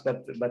 perhaps,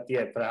 but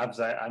yeah, perhaps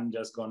I'm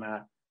just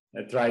gonna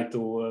try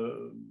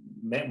to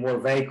more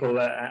vehicle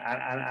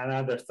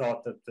another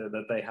thought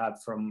that I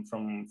had from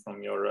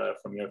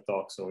your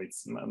talk. So it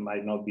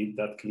might not be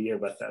that clear,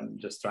 but I'm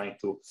just trying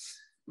to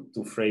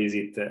phrase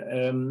it.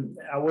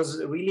 I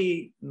was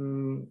really,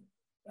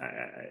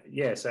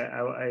 yes,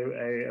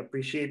 I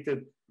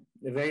appreciated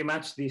very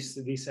much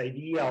this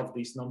idea of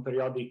this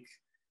non-periodic,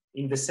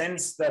 in the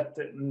sense that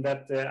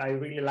I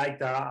really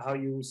liked how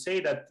you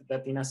say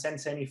that in a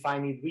sense any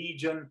finite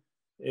region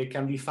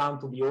can be found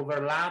to be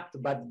overlapped,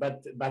 but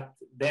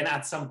then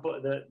at some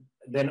point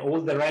then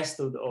all the rest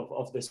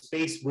of the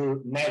space will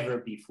never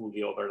be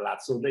fully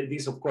overlapped. So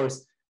this, of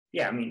course,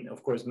 yeah, I mean,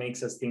 of course,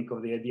 makes us think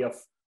of the idea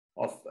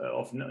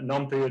of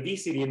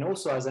non-periodicity, and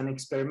also as an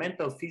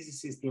experimental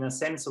physicist, in a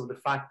sense of the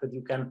fact that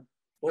you can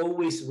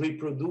always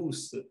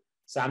reproduce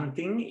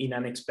something in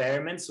an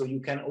experiment, so you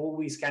can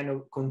always kind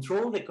of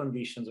control the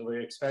conditions of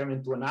your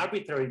experiment to an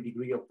arbitrary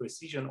degree of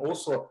precision,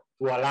 also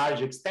to a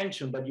large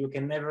extension, but you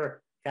can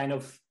never kind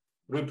of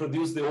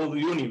reproduce the whole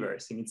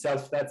universe in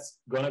itself. That's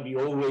going to be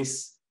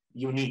always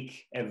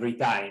unique every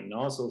time,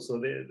 no?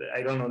 So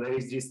I don't know, there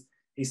is just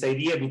this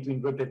idea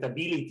between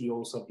repeatability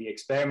also of the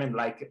experiment,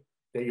 like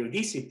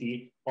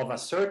periodicity of a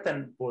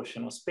certain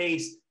portion of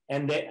space,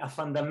 and a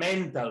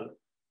fundamental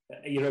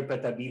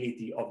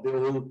irrepeatability of the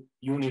whole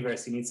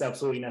universe in itself.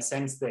 So in a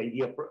sense, the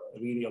idea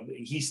really of the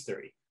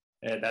history,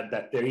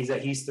 that there is a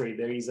history,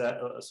 there is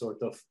a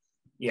sort of,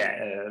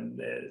 yeah,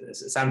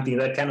 something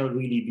that cannot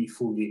really be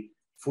fully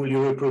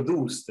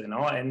reproduced, you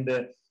know. And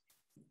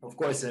of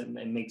course, it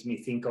makes me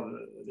think of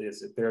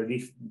this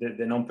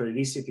the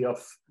non-periodicity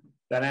of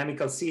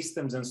dynamical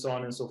systems and so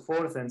on and so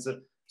forth. And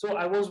so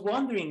I was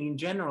wondering in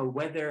general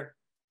whether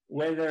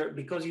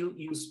because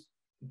you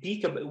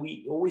speak about,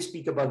 we always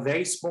speak about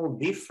very small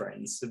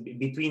difference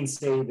between,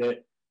 say,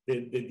 the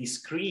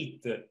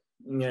discrete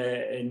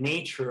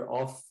nature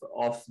of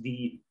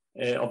the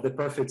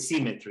perfect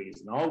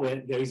symmetries, no?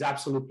 Where there is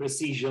absolute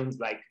precision,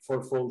 like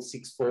 4-fold,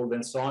 6-fold,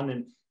 and so on,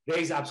 and there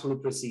is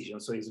absolute precision,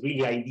 so it's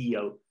really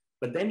ideal.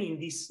 But then in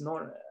these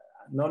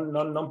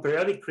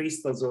non-periodic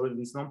crystals or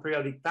this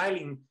non-periodic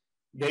tiling,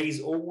 there is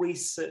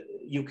always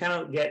you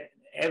cannot get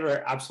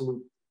ever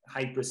absolute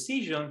high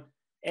precision,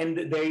 and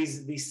there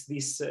is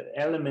this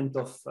element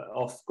of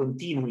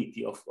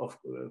continuity, of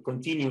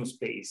continuous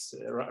space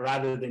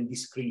rather than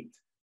discrete.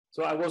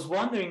 So I was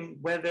wondering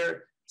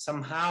whether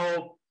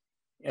somehow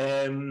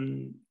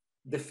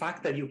the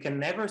fact that you can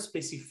never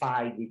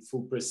specify with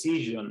full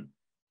precision,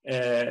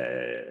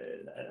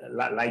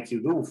 like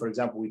you do, for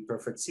example, with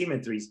perfect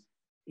symmetries,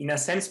 in a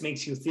sense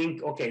makes you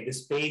think, okay, the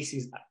space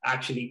is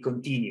actually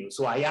continuous.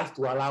 So I have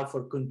to allow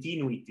for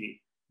continuity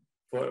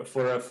in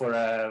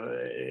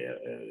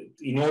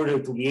order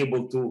to be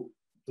able to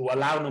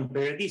allow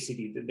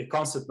non-periodicity, the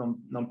concept of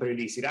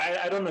non-periodicity.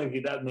 I don't know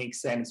if that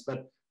makes sense,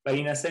 but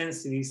in a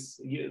sense, it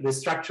is the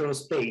structural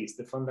space,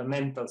 the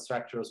fundamental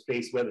structural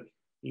space, whether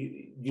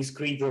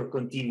discrete or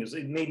continuous.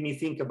 It made me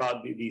think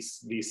about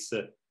these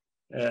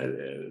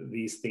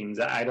things.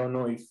 I don't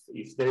know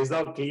if there is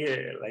not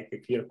clear, like a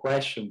clear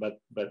question, but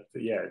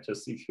yeah,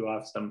 just if you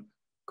have some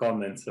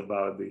comments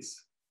about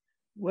this.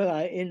 Well,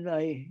 in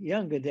my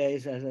younger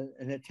days, as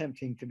an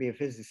attempting to be a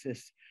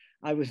physicist,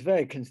 I was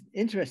very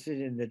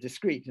interested in the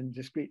discrete and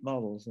discrete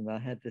models, and I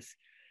had this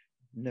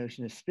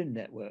notion of spin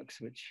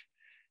networks, which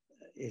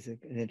is an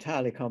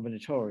entirely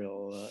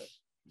combinatorial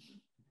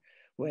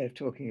way of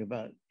talking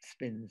about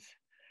spins.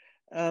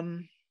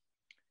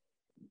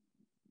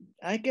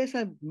 I guess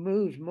I've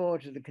moved more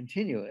to the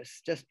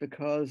continuous just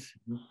because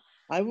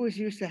I always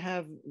used to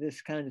have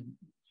this kind of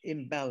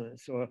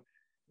imbalance or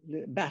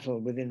battle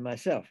within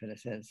myself, in a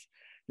sense,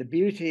 the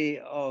beauty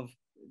of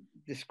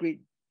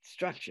discrete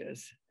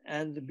structures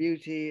and the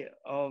beauty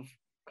of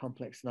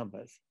complex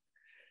numbers.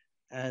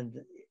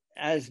 And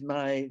as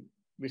my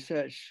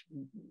research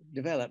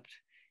developed,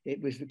 it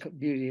was the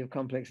beauty of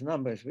complex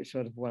numbers which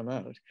sort of won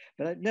out.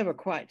 But I never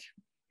quite,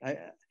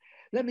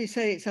 let me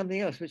say something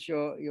else which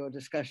your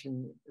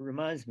discussion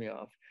reminds me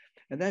of,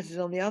 and that is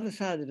on the other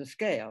side of the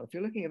scale. If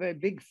you're looking at very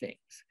big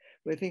things,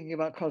 we're thinking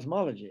about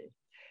cosmology,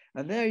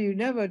 and there you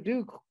never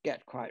do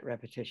get quite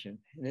repetition.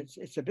 And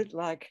it's a bit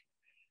like,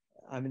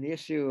 I mean, the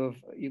issue of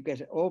you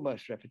get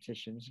almost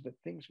repetitions, but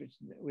things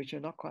which are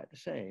not quite the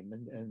same.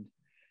 And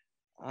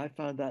I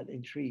found that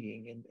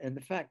intriguing. And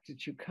the fact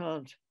that you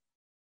can't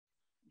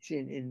see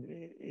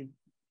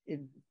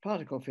in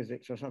particle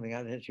physics or something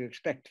like that, you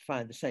expect to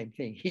find the same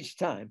thing each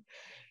time.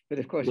 But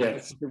of course,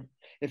 yes,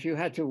 if you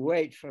had to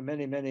wait for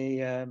many, many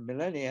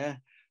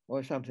millennia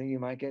or something, you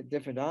might get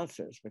different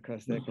answers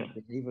because there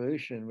could be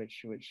evolution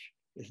which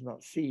is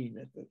not seen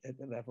at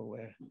the level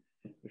we're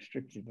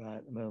restricted by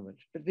at the moment.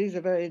 But these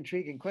are very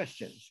intriguing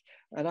questions.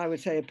 And I would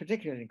say,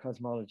 particularly in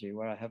cosmology,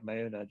 where I have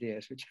my own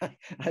ideas, which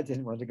I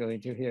didn't want to go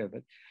into here,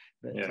 but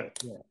yeah,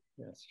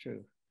 that's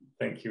true.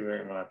 Thank you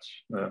very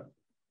much.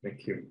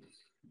 Thank you.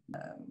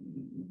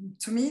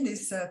 To me,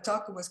 this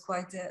talk was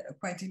quite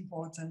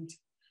important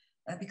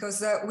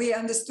because we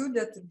understood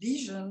that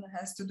vision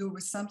has to do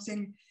with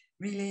something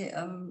really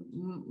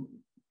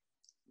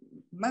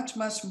much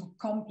more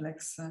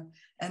complex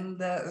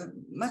and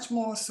much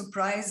more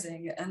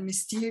surprising and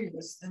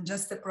mysterious than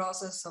just the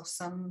process of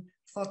some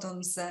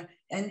photons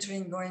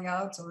entering, going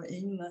out, or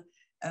in,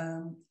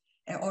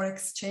 or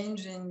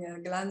exchanging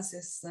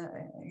glances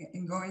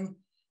and going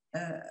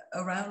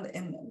around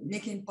and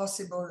making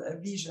possible a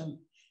vision.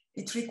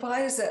 It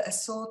requires a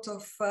sort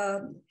of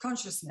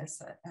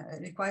consciousness.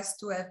 It requires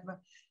to have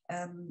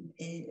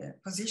a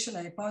position,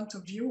 a point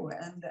of view,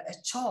 and a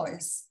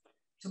choice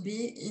to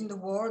be in the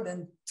world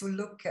and to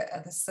look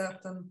at a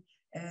certain,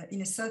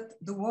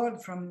 the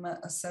world from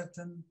a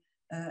certain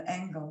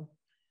angle.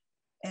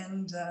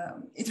 And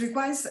it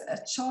requires a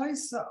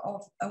choice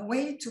of a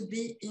way to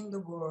be in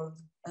the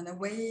world, and a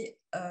way,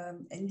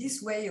 and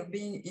this way of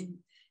being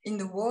in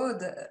the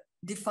world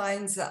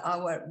defines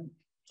our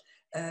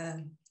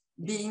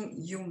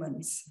being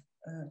humans,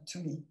 to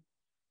me.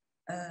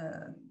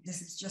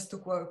 This is just to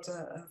quote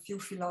a few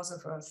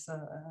philosophers,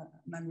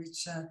 among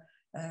which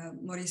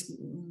Maurice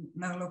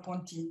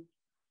Merleau-Ponty.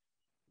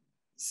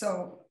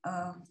 So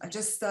I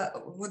just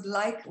would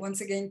like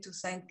once again to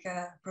thank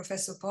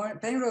Professor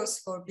Penrose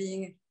for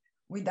being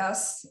with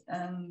us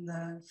and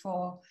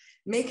for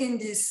making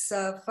this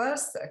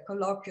first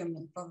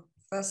colloquium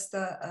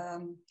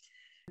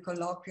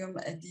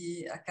at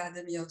the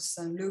Academy of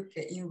St. Luke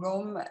in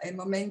Rome, a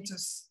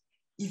momentous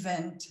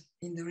event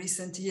in the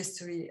recent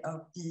history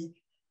of the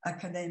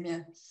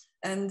Academia.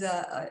 And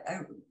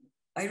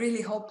I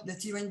really hope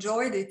that you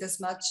enjoyed it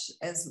as much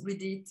as we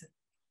did,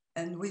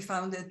 and we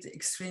found it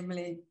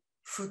extremely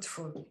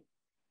fruitful.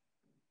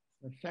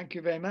 Well, thank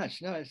you very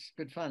much. No, it's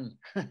good fun.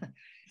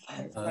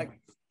 It's like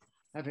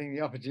having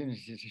the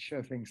opportunity to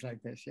show things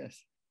like this,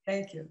 yes.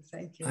 Thank you,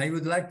 thank you. I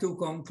would like to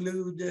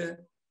conclude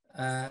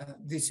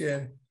this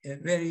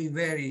very,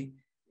 very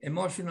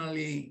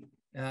emotionally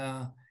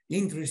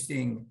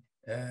interesting.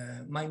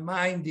 My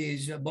mind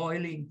is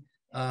boiling,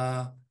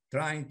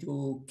 trying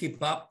to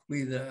keep up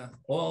with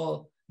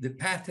all the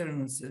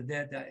patterns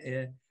that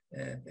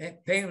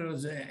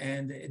Penrose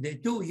and the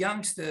two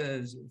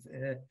youngsters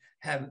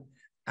have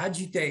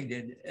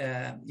agitated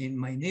in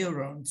my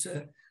neurons.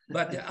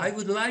 But I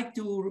would like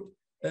to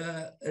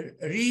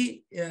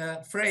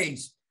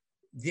rephrase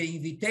the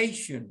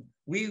invitation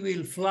we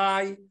will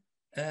fly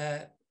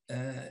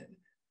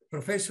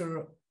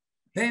Professor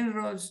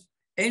Penrose.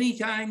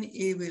 Anytime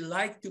he will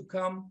like to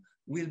come,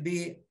 will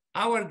be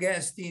our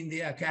guest in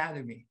the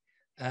Academy.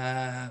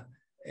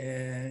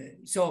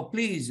 So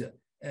please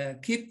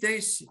keep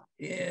this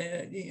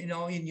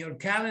in your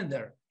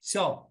calendar.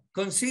 So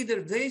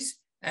consider this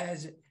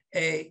as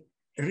a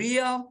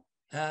real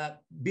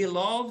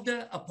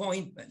beloved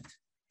appointment.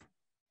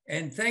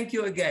 And thank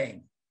you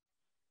again.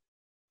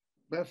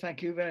 Well,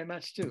 thank you very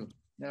much too.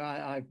 No,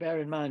 I bear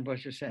in mind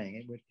what you're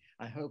saying.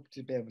 I hope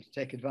to be able to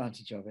take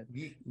advantage of it.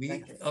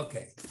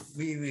 Okay,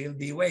 we will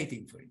be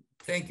waiting for you.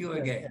 Thank you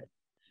again.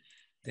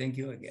 Thank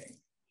you again.